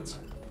rebellions?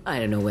 I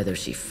don't know whether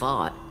she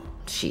fought.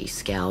 She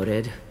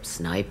scouted,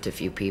 sniped a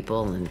few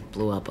people, and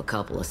blew up a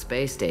couple of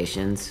space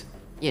stations.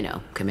 You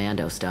know,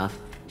 commando stuff.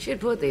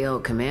 She'd put the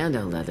old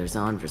commando leathers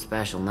on for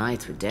special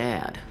nights with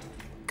Dad.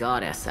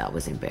 Goddess, that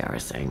was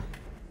embarrassing.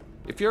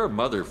 If your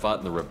mother fought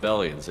in the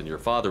rebellions and your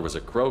father was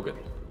a Krogan,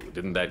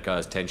 didn't that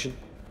cause tension?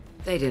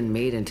 They didn't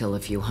meet until a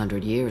few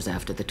hundred years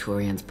after the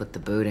Turians put the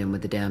boot in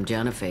with the damn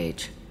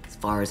genophage. As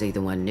far as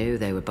either one knew,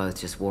 they were both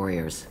just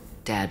warriors.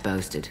 Dad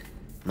boasted.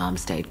 Mom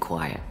stayed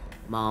quiet.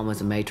 Mom was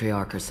a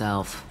matriarch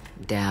herself.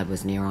 Dad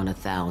was near on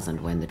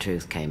 1,000 when the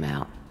truth came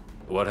out.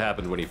 What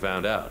happened when he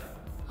found out?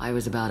 I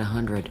was about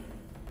 100,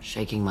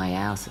 shaking my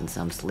ass in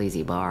some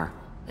sleazy bar.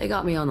 They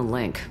got me on the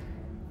link.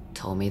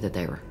 Told me that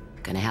they were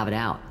gonna have it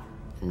out,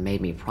 and made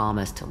me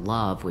promise to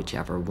love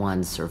whichever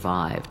one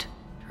survived.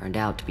 Turned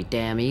out to be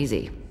damn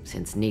easy,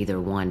 since neither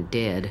one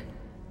did.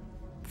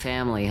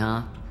 Family,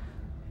 huh?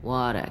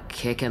 What a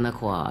kick in the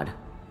quad.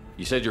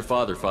 You said your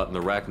father fought in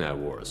the Rachni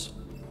Wars.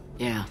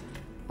 Yeah,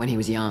 when he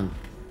was young.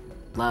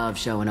 Loved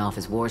showing off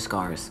his war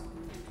scars.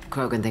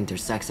 Krogan think they're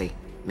sexy.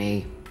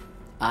 Me,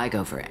 I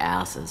go for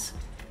asses.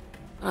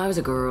 When I was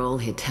a girl,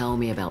 he'd tell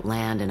me about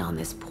landing on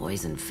this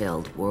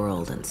poison-filled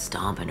world and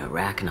stomping a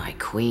Rachni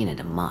queen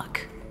into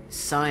muck.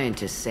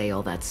 Scientists say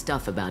all that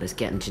stuff about us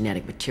getting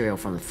genetic material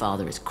from the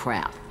father is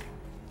crap.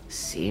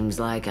 Seems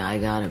like I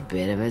got a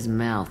bit of his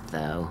mouth,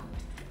 though.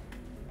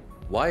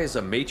 Why is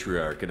a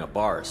matriarch in a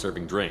bar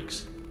serving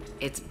drinks?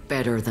 It's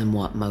better than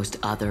what most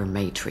other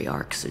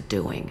matriarchs are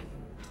doing.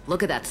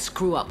 Look at that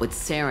screw-up with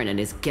Saren and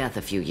his Geth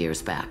a few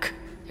years back.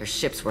 Their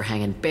ships were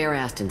hanging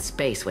bare-assed in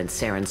space when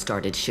Saren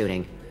started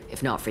shooting.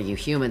 If not for you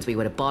humans, we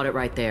would have bought it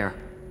right there.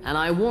 And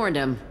I warned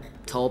him.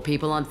 Told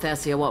people on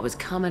Thessia what was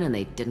coming, and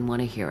they didn't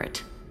want to hear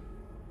it.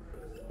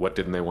 What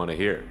didn't they want to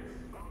hear?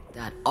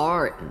 That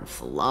art and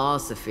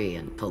philosophy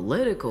and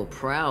political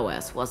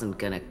prowess wasn't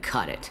gonna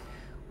cut it.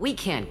 We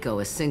can't go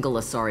a single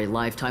Asari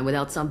lifetime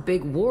without some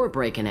big war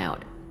breaking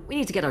out. We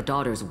need to get our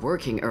daughters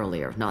working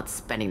earlier, not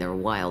spending their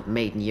wild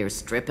maiden years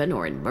stripping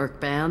or in merc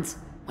bands.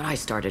 When I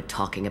started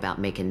talking about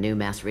making new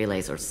mass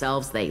relays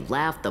ourselves, they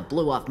laughed the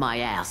blue off my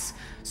ass.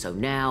 So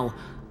now,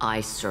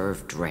 I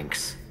serve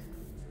drinks.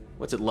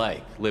 What's it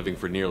like, living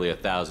for nearly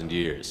 1,000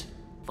 years?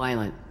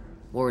 Violent.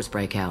 Wars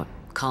break out.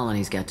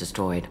 Colonies get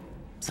destroyed.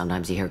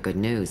 Sometimes you hear good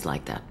news,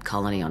 like that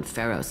colony on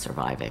Pharaoh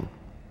surviving.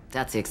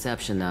 That's the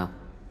exception, though.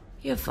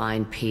 You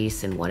find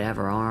peace in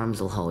whatever arms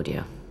will hold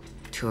you.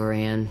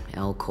 Turian,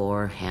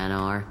 Elcor,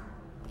 Hanar.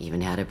 Even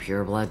had a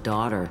pureblood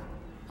daughter.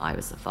 I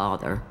was the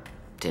father.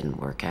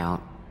 Didn't work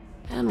out.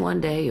 And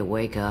one day you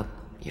wake up,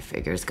 your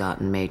figure's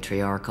gotten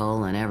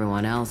matriarchal, and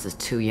everyone else is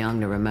too young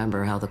to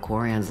remember how the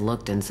Quarians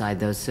looked inside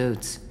those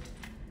suits.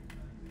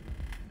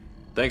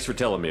 Thanks for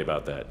telling me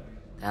about that.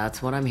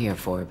 That's what I'm here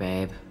for,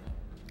 babe.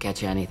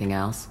 Get you anything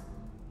else?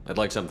 I'd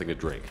like something to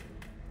drink.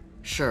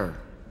 Sure.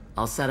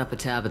 I'll set up a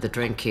tab at the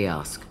drink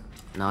kiosk.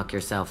 Knock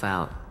yourself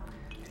out.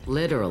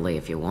 Literally,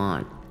 if you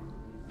want.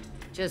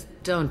 Just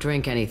don't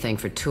drink anything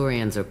for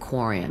Turians or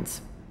Quarians.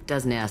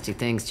 Does nasty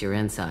things to your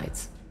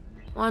insides.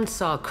 Once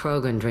saw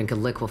Krogan drink a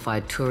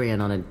liquefied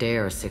Turian on a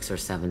dare 6 or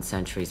 7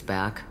 centuries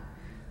back.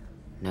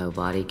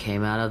 Nobody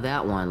came out of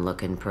that one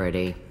looking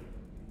pretty.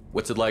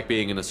 What's it like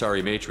being an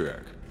Asari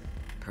matriarch?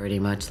 Pretty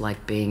much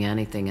like being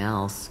anything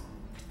else.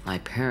 My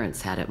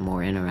parents had it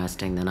more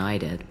interesting than I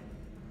did.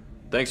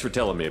 Thanks for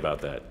telling me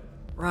about that.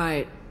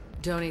 Right.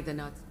 Don't eat the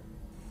nuts.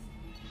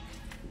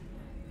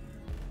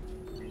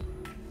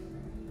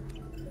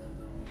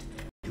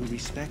 Who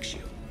respects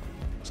you?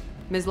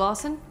 Ms.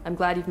 Lawson, I'm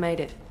glad you've made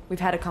it. We've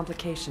had a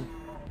complication.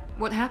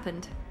 What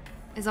happened?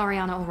 Is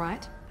Ariana all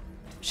right?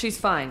 She's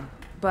fine,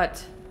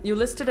 but you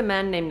listed a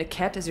man named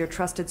Niket as your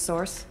trusted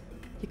source.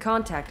 He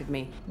contacted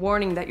me,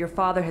 warning that your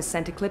father has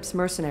sent Eclipse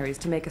mercenaries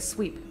to make a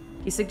sweep.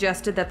 He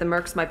suggested that the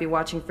Mercs might be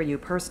watching for you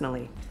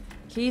personally.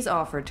 He's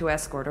offered to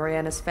escort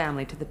Oriana's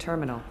family to the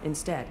terminal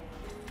instead.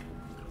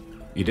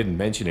 You didn't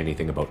mention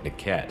anything about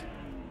Niket.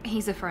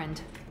 He's a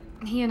friend.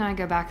 He and I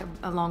go back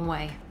a long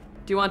way.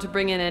 Do you want to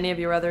bring in any of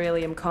your other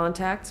Ilium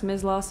contacts,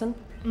 Ms. Lawson?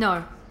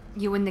 No.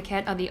 You and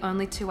Niket are the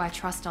only two I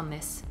trust on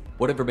this.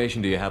 What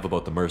information do you have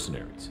about the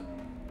mercenaries?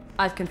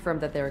 I've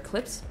confirmed that they're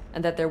Eclipse,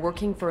 and that they're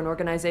working for an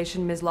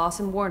organization Ms.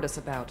 Lawson warned us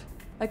about.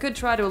 I could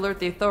try to alert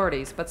the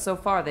authorities, but so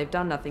far they've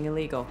done nothing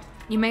illegal.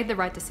 You made the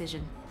right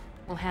decision.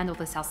 We'll handle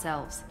this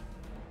ourselves.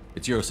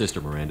 It's your sister,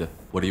 Miranda.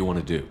 What do you want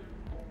to do?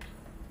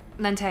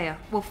 Lantea,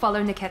 we'll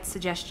follow Niket's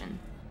suggestion.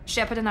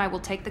 Shepard and I will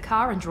take the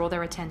car and draw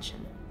their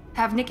attention.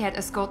 Have Niket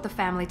escort the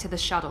family to the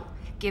shuttle.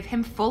 Give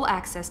him full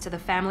access to the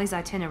family's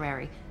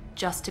itinerary,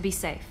 just to be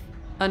safe.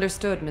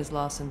 Understood, Ms.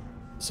 Lawson.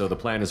 So the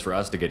plan is for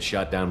us to get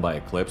shot down by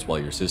Eclipse while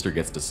your sister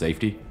gets to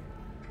safety?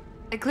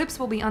 Eclipse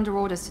will be under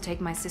orders to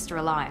take my sister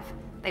alive.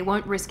 They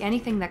won't risk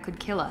anything that could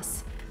kill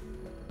us.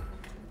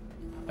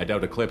 I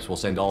doubt Eclipse will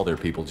send all their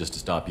people just to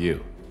stop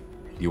you.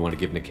 Do you want to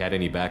give Niket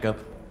any backup?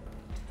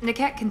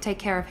 Niket can take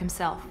care of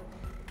himself.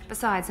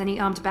 Besides, any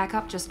armed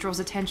backup just draws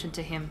attention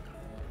to him.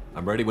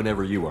 I'm ready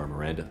whenever you are,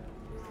 Miranda.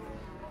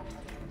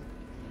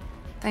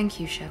 Thank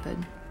you,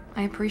 Shepard.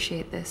 I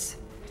appreciate this.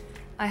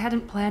 I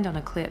hadn't planned on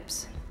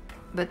Eclipse,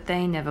 but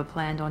they never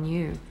planned on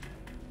you.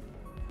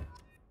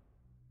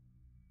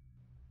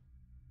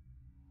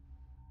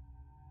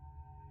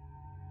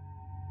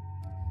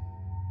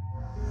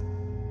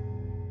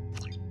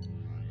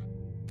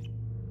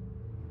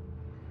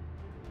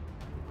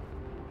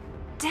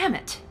 Damn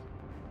it!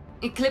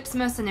 Eclipse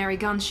mercenary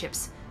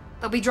gunships.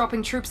 They'll be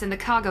dropping troops in the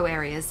cargo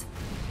areas.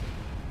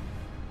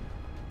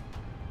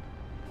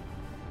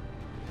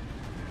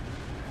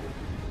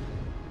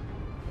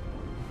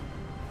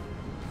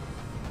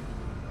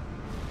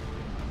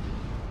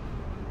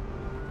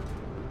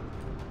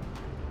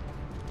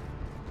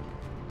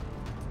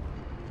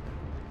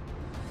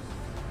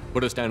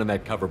 Put us down in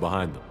that cover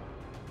behind them.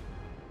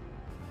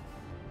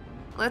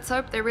 Let's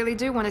hope they really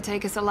do want to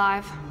take us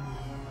alive.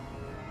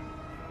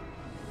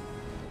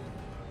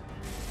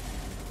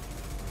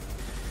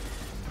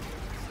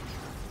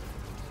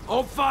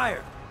 Hold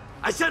fire!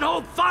 I said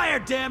hold fire,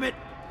 damn it!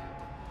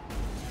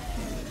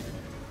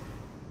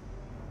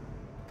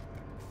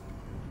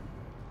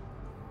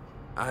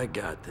 I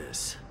got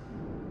this.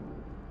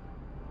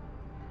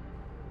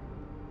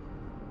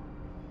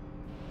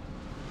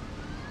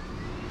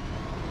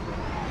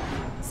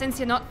 Since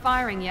you're not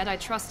firing yet, I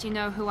trust you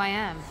know who I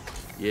am.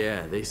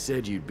 Yeah, they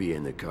said you'd be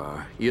in the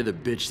car. You're the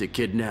bitch that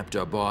kidnapped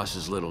our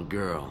boss's little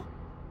girl.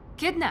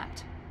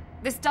 Kidnapped?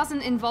 This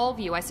doesn't involve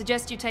you. I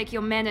suggest you take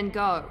your men and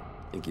go.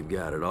 Think you've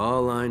got it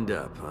all lined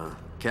up, huh?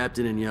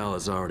 Captain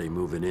Inyala's already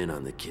moving in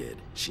on the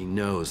kid. She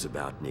knows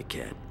about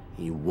Niket.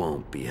 He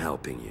won't be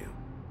helping you.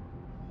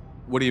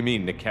 What do you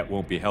mean Niket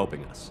won't be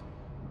helping us?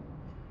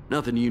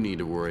 Nothing you need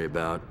to worry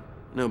about.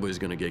 Nobody's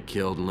gonna get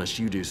killed unless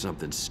you do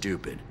something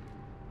stupid.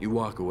 You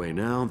walk away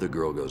now, the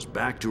girl goes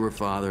back to her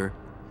father,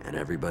 and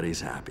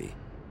everybody's happy.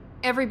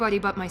 Everybody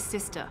but my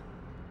sister.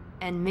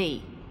 And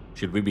me.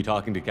 Should we be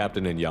talking to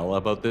Captain Inyala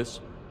about this?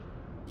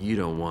 You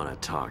don't want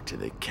to talk to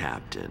the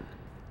captain.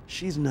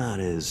 She's not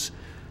as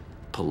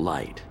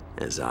polite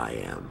as I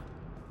am.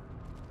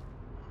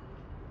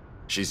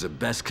 She's the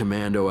best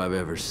commando I've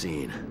ever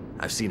seen.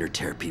 I've seen her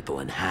tear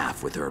people in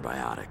half with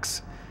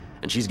herbiotics.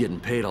 And she's getting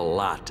paid a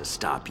lot to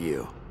stop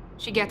you.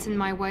 She gets in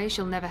my way,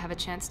 she'll never have a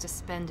chance to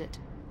spend it.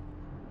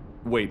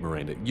 Wait,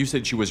 Miranda, you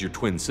said she was your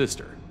twin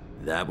sister.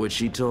 That what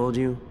she told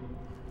you?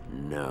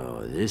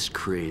 No, this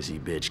crazy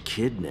bitch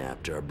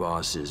kidnapped our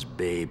boss's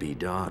baby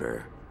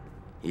daughter.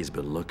 He's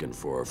been looking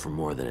for her for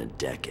more than a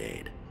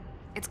decade.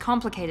 It's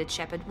complicated,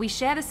 Shepard. We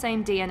share the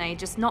same DNA,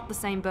 just not the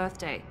same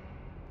birthday.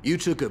 You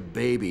took a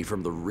baby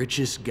from the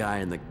richest guy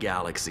in the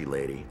galaxy,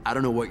 lady. I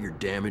don't know what your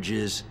damage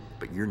is,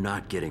 but you're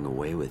not getting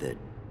away with it.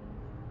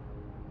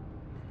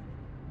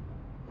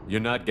 You're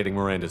not getting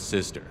Miranda's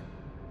sister.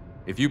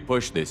 If you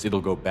push this,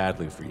 it'll go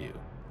badly for you.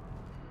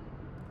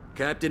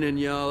 Captain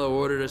Inyala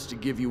ordered us to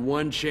give you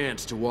one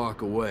chance to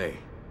walk away.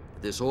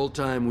 This whole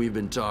time we've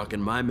been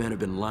talking, my men have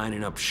been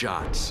lining up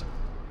shots.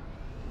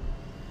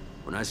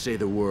 When I say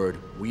the word,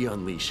 we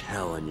unleash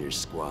hell on your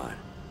squad.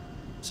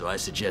 So I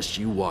suggest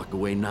you walk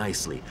away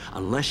nicely,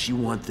 unless you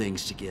want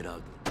things to get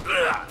ugly.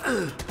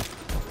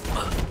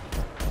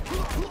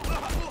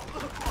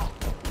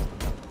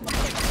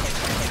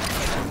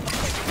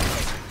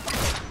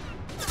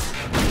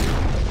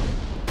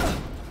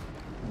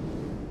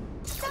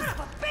 Son of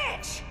a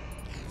bitch!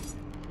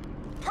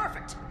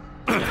 Perfect!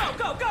 Go,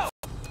 go, go!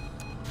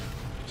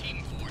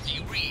 Team 4, do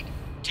you read?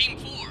 Team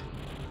 4.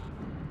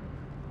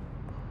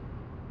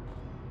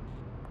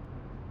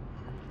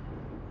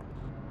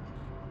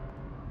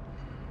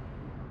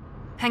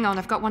 Hang on,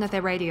 I've got one of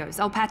their radios.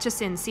 I'll patch us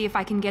in, see if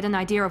I can get an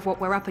idea of what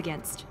we're up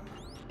against.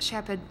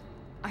 Shepard,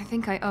 I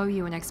think I owe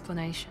you an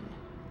explanation.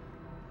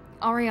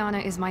 Oriana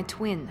is my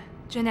twin,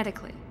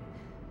 genetically.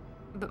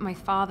 But my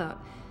father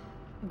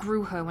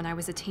grew her when I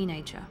was a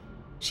teenager.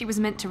 She was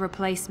meant to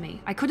replace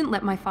me. I couldn't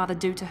let my father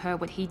do to her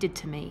what he did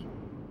to me.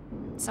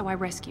 So I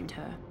rescued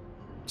her.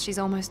 She's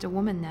almost a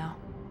woman now.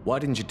 Why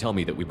didn't you tell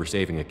me that we were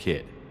saving a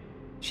kid?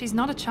 She's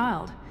not a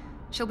child.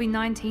 She'll be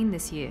 19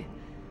 this year.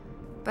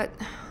 But,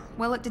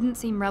 well, it didn't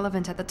seem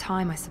relevant at the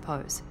time, I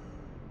suppose.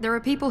 There are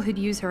people who'd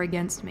use her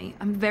against me.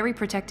 I'm very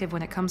protective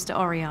when it comes to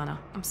Oriana.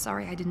 I'm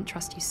sorry I didn't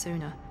trust you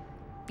sooner.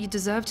 You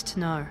deserved to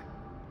know.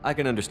 I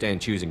can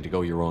understand choosing to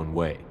go your own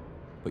way,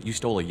 but you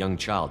stole a young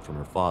child from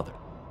her father.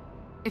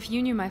 If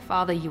you knew my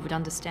father, you would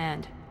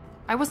understand.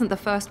 I wasn't the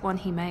first one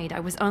he made. I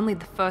was only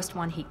the first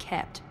one he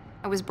kept.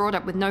 I was brought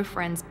up with no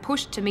friends,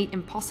 pushed to meet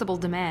impossible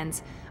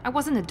demands. I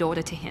wasn't a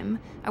daughter to him.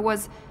 I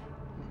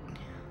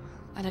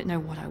don't know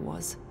what I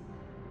was.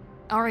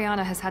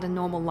 Oriana has had a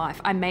normal life.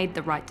 I made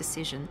the right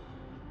decision.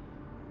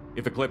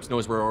 If Eclipse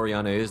knows where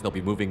Oriana is, they'll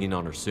be moving in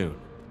on her soon.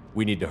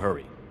 We need to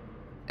hurry.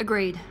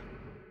 Agreed.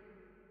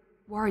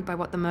 Worried by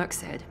what the Merc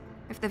said.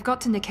 If they've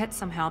got to Niket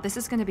somehow, this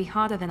is going to be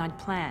harder than I'd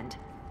planned.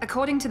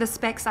 According to the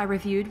specs I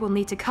reviewed, we'll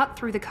need to cut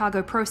through the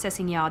cargo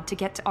processing yard to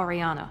get to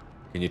Oriana.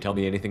 Can you tell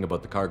me anything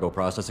about the cargo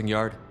processing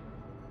yard?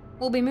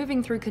 We'll be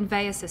moving through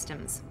conveyor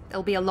systems.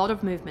 There'll be a lot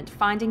of movement.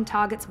 Finding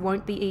targets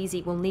won't be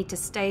easy. We'll need to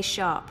stay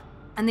sharp.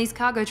 And these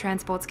cargo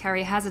transports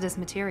carry hazardous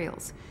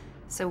materials.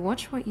 So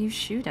watch what you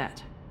shoot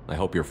at. I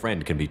hope your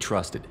friend can be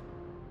trusted.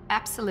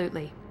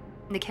 Absolutely.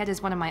 Niket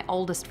is one of my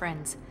oldest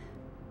friends.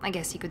 I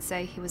guess you could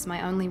say he was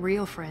my only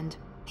real friend.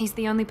 He's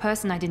the only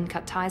person I didn't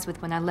cut ties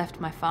with when I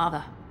left my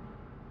father.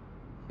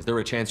 Is there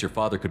a chance your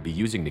father could be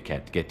using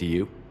Niket to get to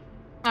you?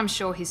 I'm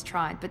sure he's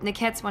tried, but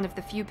Niket's one of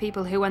the few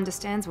people who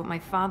understands what my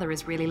father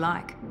is really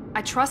like.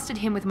 I trusted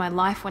him with my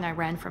life when I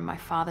ran from my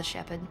father,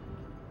 Shepard.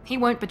 He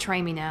won't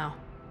betray me now.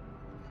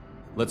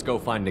 Let's go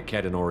find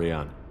Niket and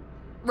Oriana.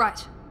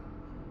 Right.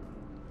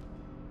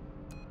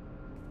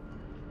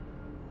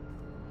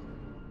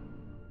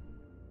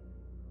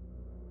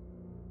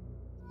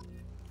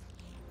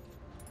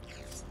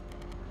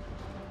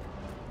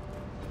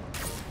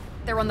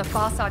 They're on the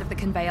far side of the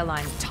conveyor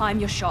line. Time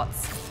your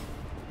shots.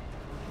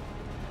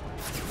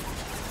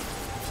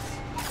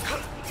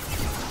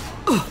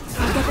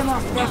 Get them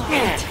off their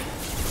feet.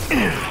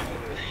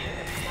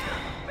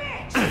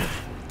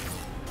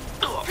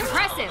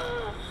 Impressive.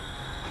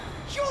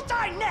 You'll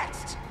die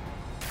next!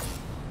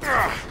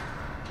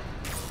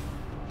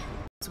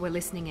 We're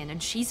listening in,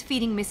 and she's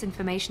feeding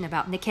misinformation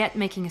about Niket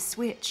making a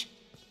switch.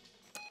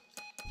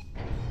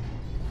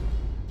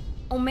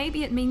 Or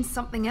maybe it means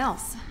something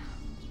else.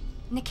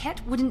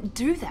 Niket wouldn't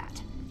do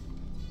that.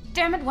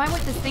 Damn it, why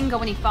won't this thing go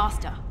any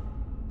faster?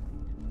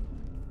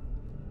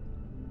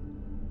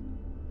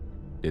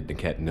 Did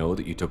Niket know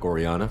that you took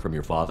Oriana from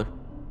your father?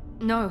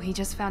 No, he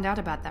just found out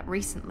about that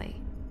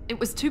recently. It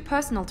was too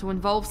personal to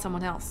involve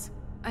someone else.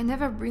 I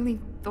never really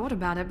thought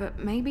about it, but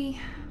maybe...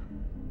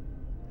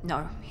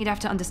 No, he'd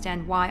have to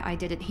understand why I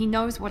did it. He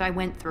knows what I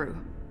went through.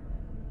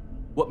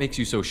 What makes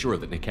you so sure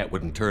that Niket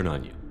wouldn't turn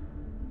on you?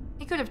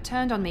 He could have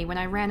turned on me when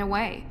I ran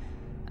away.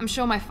 I'm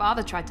sure my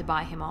father tried to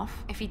buy him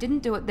off. If he didn't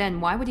do it then,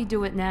 why would he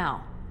do it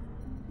now?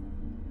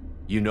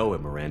 You know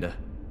him, Miranda.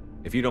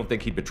 If you don't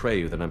think he'd betray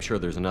you, then I'm sure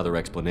there's another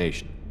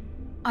explanation.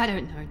 I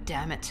don't know,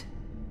 damn it.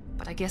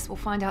 But I guess we'll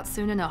find out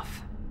soon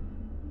enough.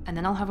 And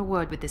then I'll have a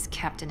word with this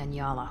Captain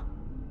Anyala.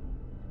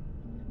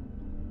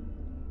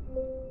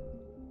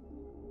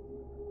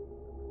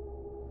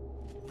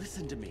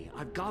 Listen to me.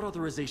 I've got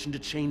authorization to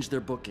change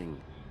their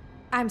booking.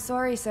 I'm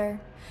sorry, sir.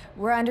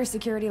 We're under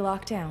security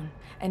lockdown.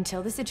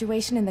 Until the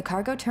situation in the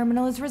cargo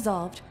terminal is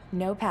resolved,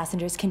 no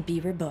passengers can be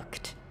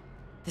rebooked.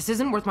 This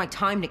isn't worth my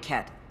time,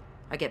 Niket.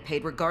 I get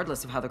paid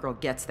regardless of how the girl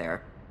gets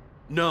there.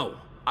 No.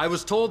 I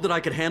was told that I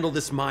could handle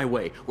this my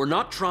way. We're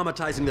not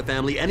traumatizing the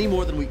family any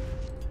more than we...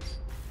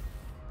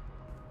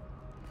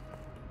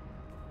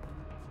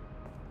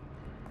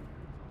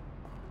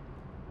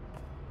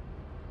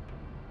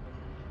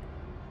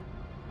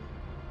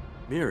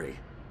 Miri.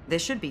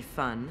 This should be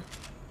fun.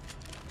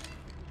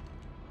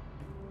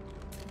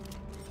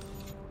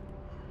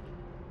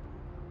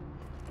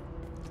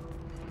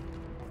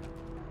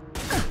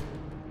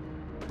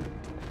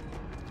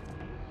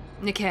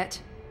 Niket,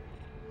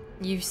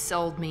 you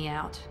sold me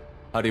out.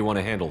 How do you want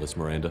to handle this,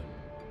 Miranda?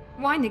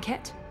 Why,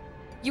 Niket?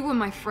 You were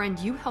my friend.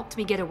 You helped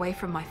me get away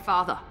from my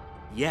father.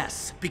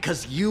 Yes,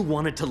 because you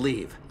wanted to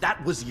leave.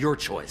 That was your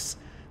choice.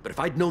 But if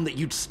I'd known that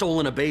you'd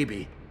stolen a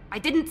baby... I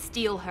didn't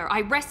steal her.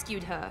 I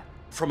rescued her.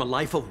 From a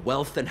life of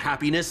wealth and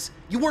happiness,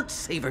 you weren't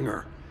saving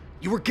her.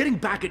 You were getting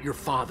back at your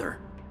father.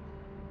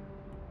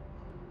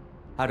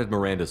 How did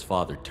Miranda's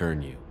father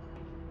turn you?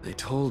 They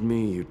told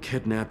me you'd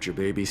kidnapped your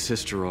baby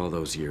sister all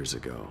those years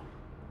ago.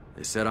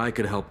 They said I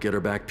could help get her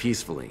back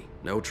peacefully.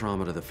 No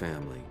trauma to the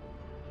family.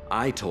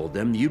 I told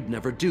them you'd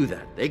never do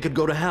that. They could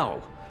go to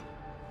hell.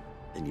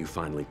 Then you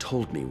finally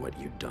told me what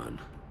you'd done.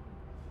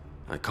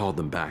 I called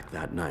them back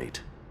that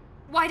night.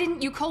 Why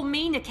didn't you call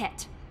me,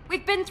 Niket?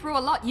 We've been through a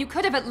lot. You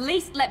could have at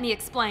least let me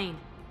explain.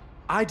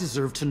 I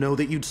deserve to know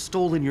that you'd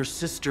stolen your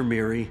sister,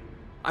 Miri.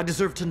 I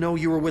deserve to know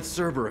you were with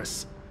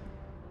Cerberus.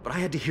 But I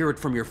had to hear it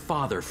from your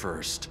father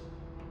first.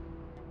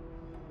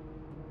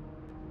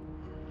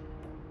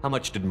 How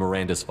much did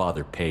Miranda's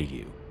father pay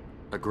you?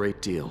 A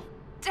great deal.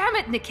 Damn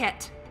it,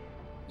 Niket!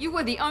 You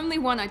were the only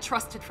one I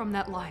trusted from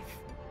that life.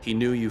 He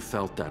knew you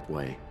felt that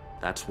way.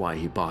 That's why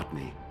he bought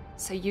me.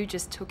 So you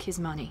just took his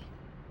money?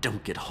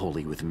 Don't get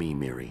holy with me,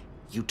 Miri.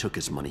 You took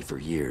his money for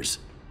years.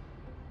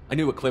 I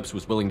knew Eclipse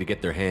was willing to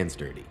get their hands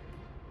dirty.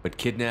 But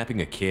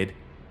kidnapping a kid?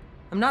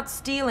 I'm not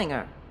stealing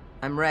her.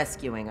 I'm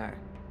rescuing her.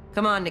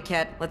 Come on,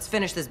 Niket. Let's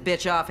finish this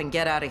bitch off and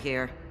get out of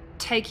here.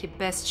 Take your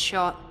best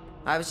shot.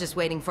 I was just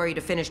waiting for you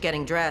to finish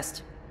getting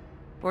dressed.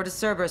 Or does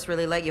Cerberus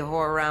really let you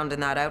whore around in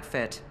that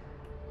outfit?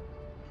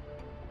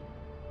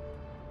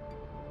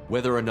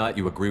 Whether or not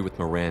you agree with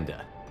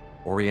Miranda,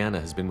 Oriana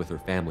has been with her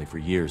family for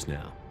years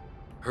now.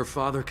 Her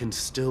father can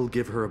still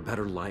give her a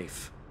better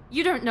life.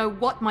 You don't know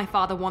what my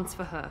father wants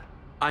for her.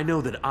 I know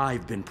that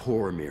I've been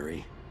poor,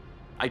 Miri.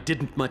 I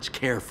didn't much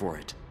care for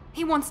it.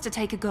 He wants to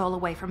take a girl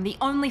away from the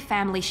only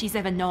family she's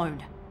ever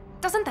known.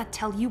 Doesn't that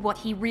tell you what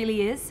he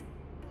really is?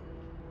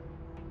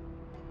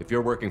 If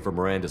you're working for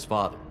Miranda's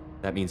father,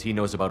 that means he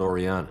knows about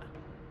Oriana.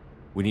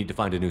 We need to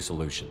find a new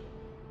solution.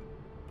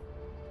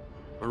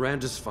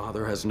 Miranda's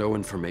father has no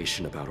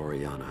information about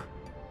Oriana.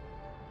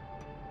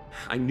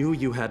 I knew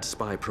you had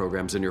spy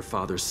programs in your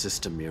father's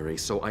system, Miri,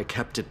 so I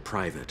kept it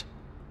private.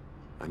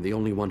 I'm the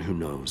only one who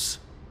knows.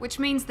 Which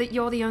means that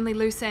you're the only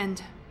loose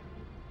end.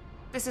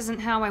 This isn't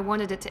how I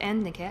wanted it to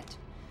end, Niket.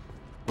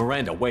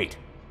 Miranda, wait!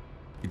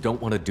 You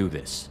don't want to do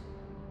this.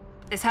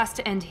 This has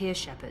to end here,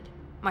 Shepard.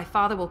 My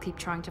father will keep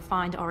trying to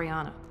find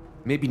Oriana.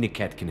 Maybe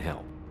Niket can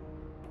help.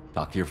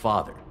 Talk to your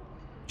father.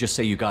 Just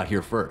say you got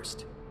here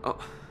first.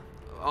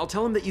 I'll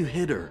tell him that you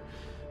hid her.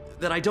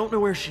 That I don't know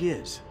where she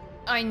is.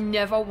 I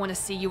never want to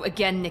see you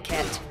again,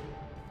 Niket.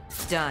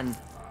 Done.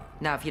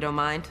 Now, if you don't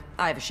mind,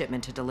 I have a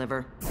shipment to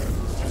deliver.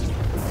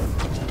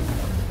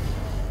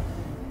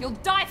 You'll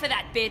die for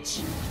that,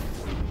 bitch!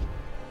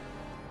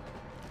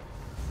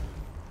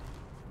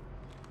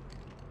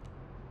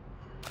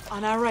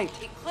 On our right.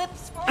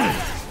 Eclipse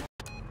forever!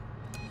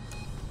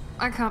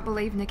 I can't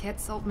believe Niket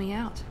sold me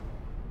out.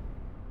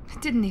 I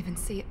didn't even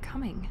see it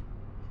coming.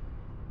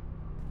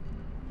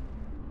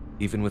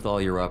 Even with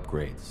all your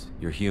upgrades,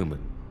 you're human,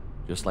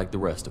 just like the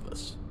rest of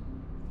us.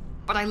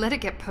 But I let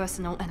it get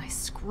personal and I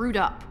screwed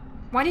up.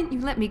 Why didn't you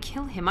let me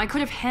kill him? I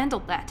could have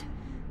handled that.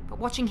 But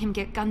watching him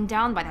get gunned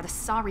down by that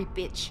Asari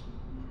bitch...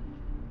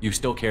 You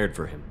still cared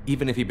for him,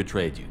 even if he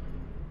betrayed you.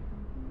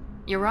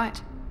 You're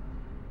right.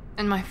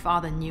 And my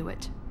father knew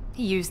it.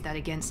 He used that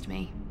against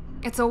me.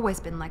 It's always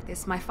been like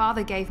this. My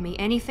father gave me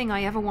anything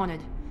I ever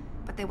wanted.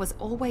 But there was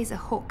always a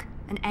hook,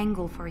 an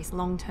angle for his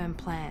long-term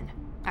plan.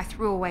 I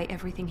threw away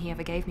everything he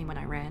ever gave me when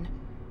I ran.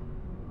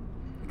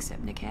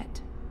 Except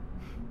Niket.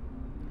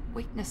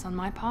 Weakness on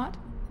my part?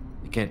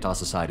 You can't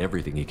toss aside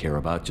everything you care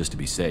about just to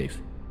be safe.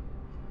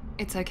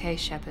 It's okay,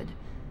 Shepard.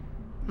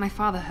 My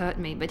father hurt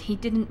me, but he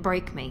didn't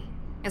break me.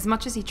 As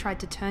much as he tried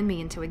to turn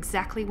me into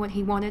exactly what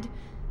he wanted,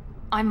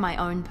 I'm my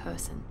own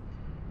person.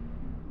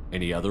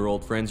 Any other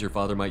old friends your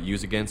father might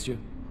use against you?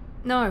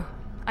 No,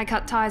 I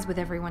cut ties with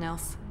everyone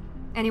else.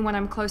 Anyone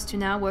I'm close to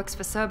now works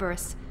for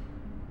Cerberus.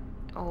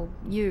 Or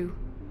you.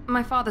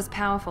 My father's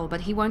powerful,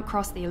 but he won't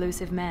cross the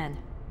elusive man.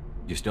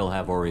 You still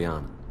have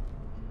Oriana.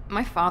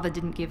 My father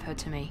didn't give her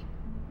to me.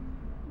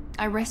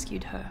 I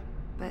rescued her,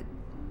 but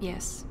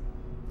yes,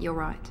 you're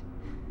right.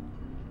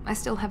 I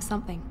still have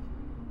something.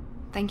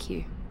 Thank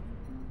you.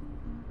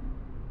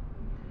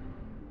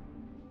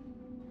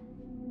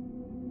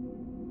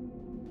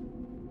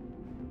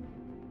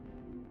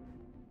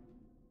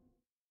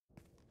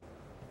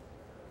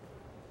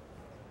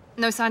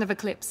 No sign of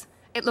Eclipse.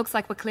 It looks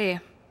like we're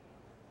clear.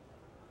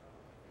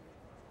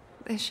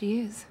 There she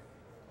is.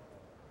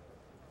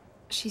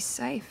 She's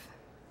safe.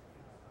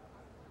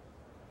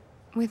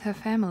 With her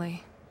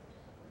family.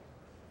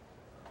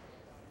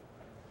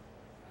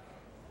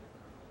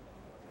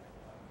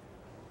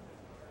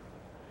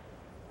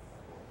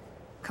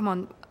 Come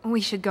on,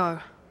 we should go.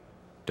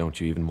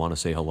 Don't you even want to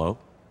say hello?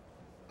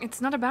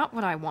 It's not about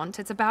what I want,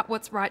 it's about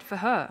what's right for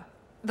her.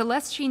 The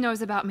less she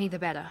knows about me, the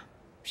better.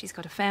 She's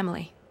got a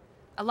family.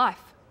 A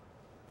life.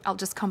 I'll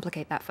just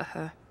complicate that for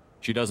her.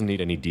 She doesn't need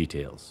any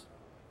details.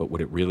 But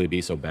would it really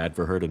be so bad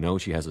for her to know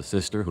she has a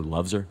sister who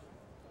loves her?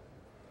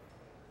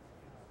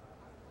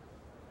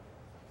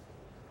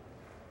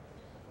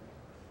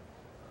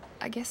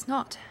 I guess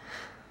not.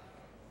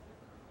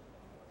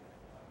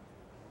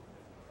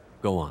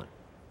 Go on.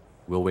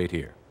 We'll wait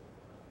here.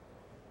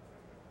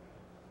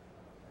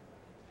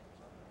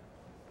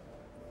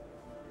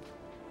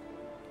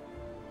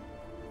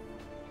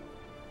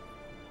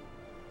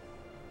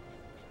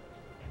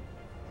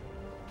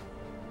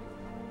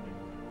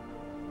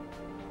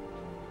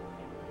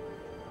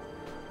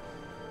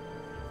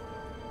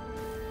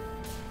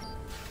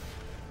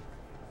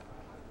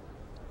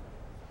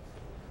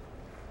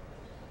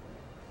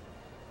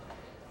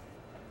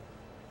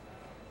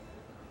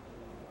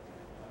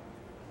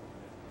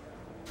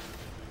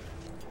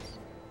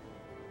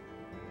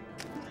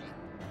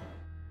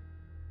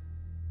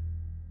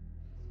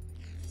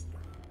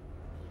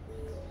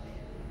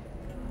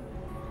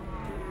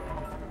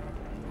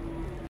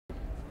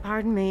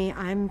 Pardon me,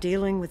 I'm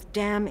dealing with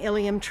damn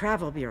Ilium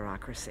travel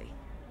bureaucracy.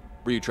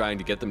 Were you trying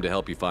to get them to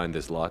help you find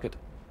this locket?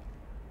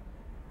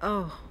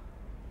 Oh,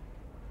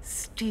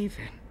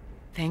 Stephen,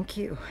 thank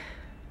you.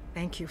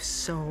 Thank you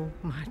so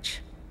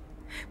much.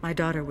 My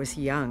daughter was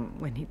young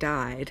when he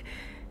died.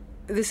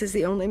 This is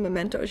the only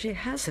memento she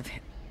has of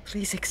him.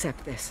 Please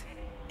accept this.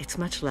 It's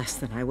much less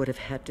than I would have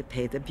had to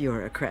pay the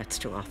bureaucrats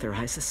to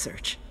authorize a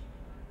search.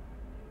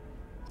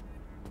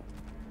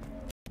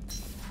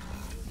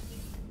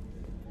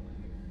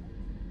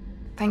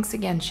 Thanks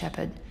again,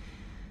 Shepard.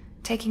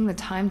 Taking the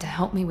time to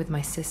help me with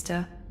my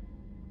sister.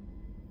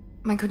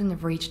 I couldn't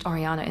have reached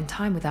Oriana in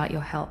time without your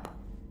help.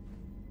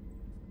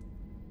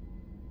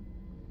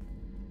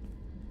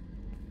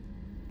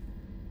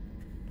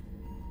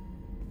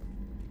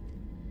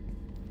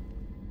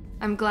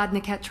 I'm glad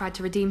Niket tried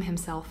to redeem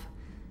himself,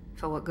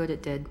 for what good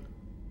it did.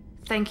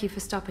 Thank you for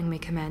stopping me,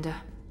 Commander.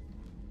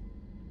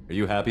 Are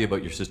you happy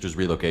about your sister's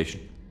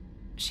relocation?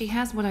 She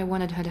has what I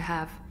wanted her to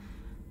have.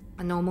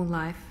 A normal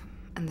life,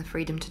 and the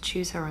freedom to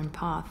choose her own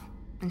path.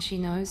 And she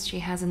knows she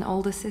has an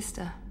older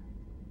sister.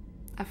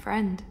 A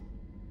friend.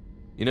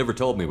 You never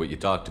told me what you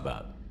talked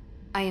about.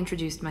 I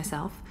introduced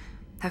myself.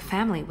 Her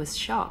family was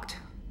shocked.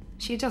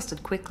 She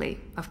adjusted quickly,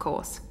 of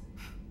course.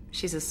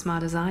 She's as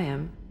smart as I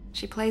am.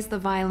 She plays the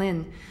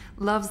violin,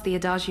 loves the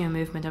adagio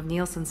movement of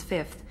Nielsen's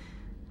Fifth,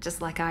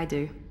 just like I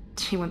do.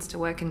 She wants to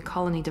work in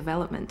colony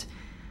development.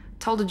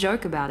 Told a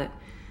joke about it.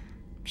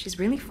 She's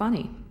really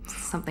funny,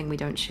 something we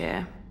don't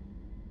share.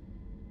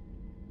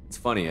 It's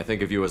funny, I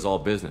think of you as all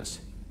business.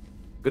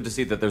 Good to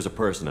see that there's a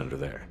person under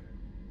there.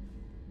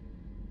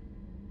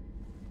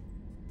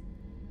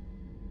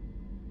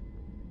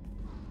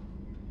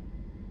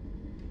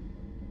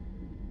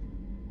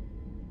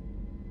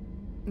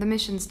 The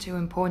mission's too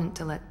important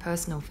to let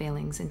personal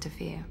feelings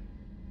interfere.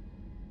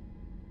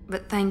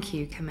 But thank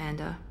you,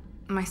 Commander.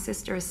 My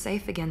sister is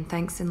safe again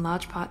thanks in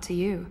large part to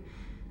you.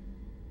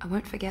 I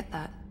won't forget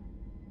that.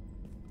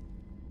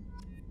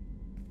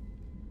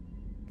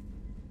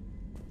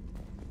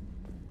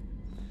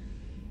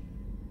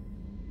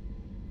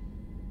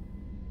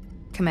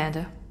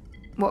 Commander,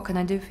 what can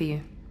I do for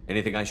you?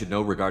 Anything I should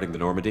know regarding the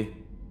Normandy?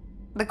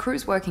 The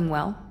crew's working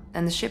well,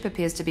 and the ship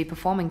appears to be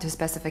performing to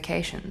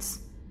specifications.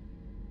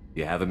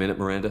 You have a minute,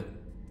 Miranda?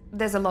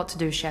 There's a lot to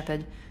do,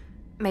 Shepard.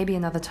 Maybe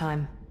another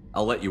time.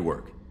 I'll let you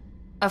work.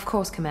 Of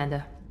course,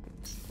 Commander.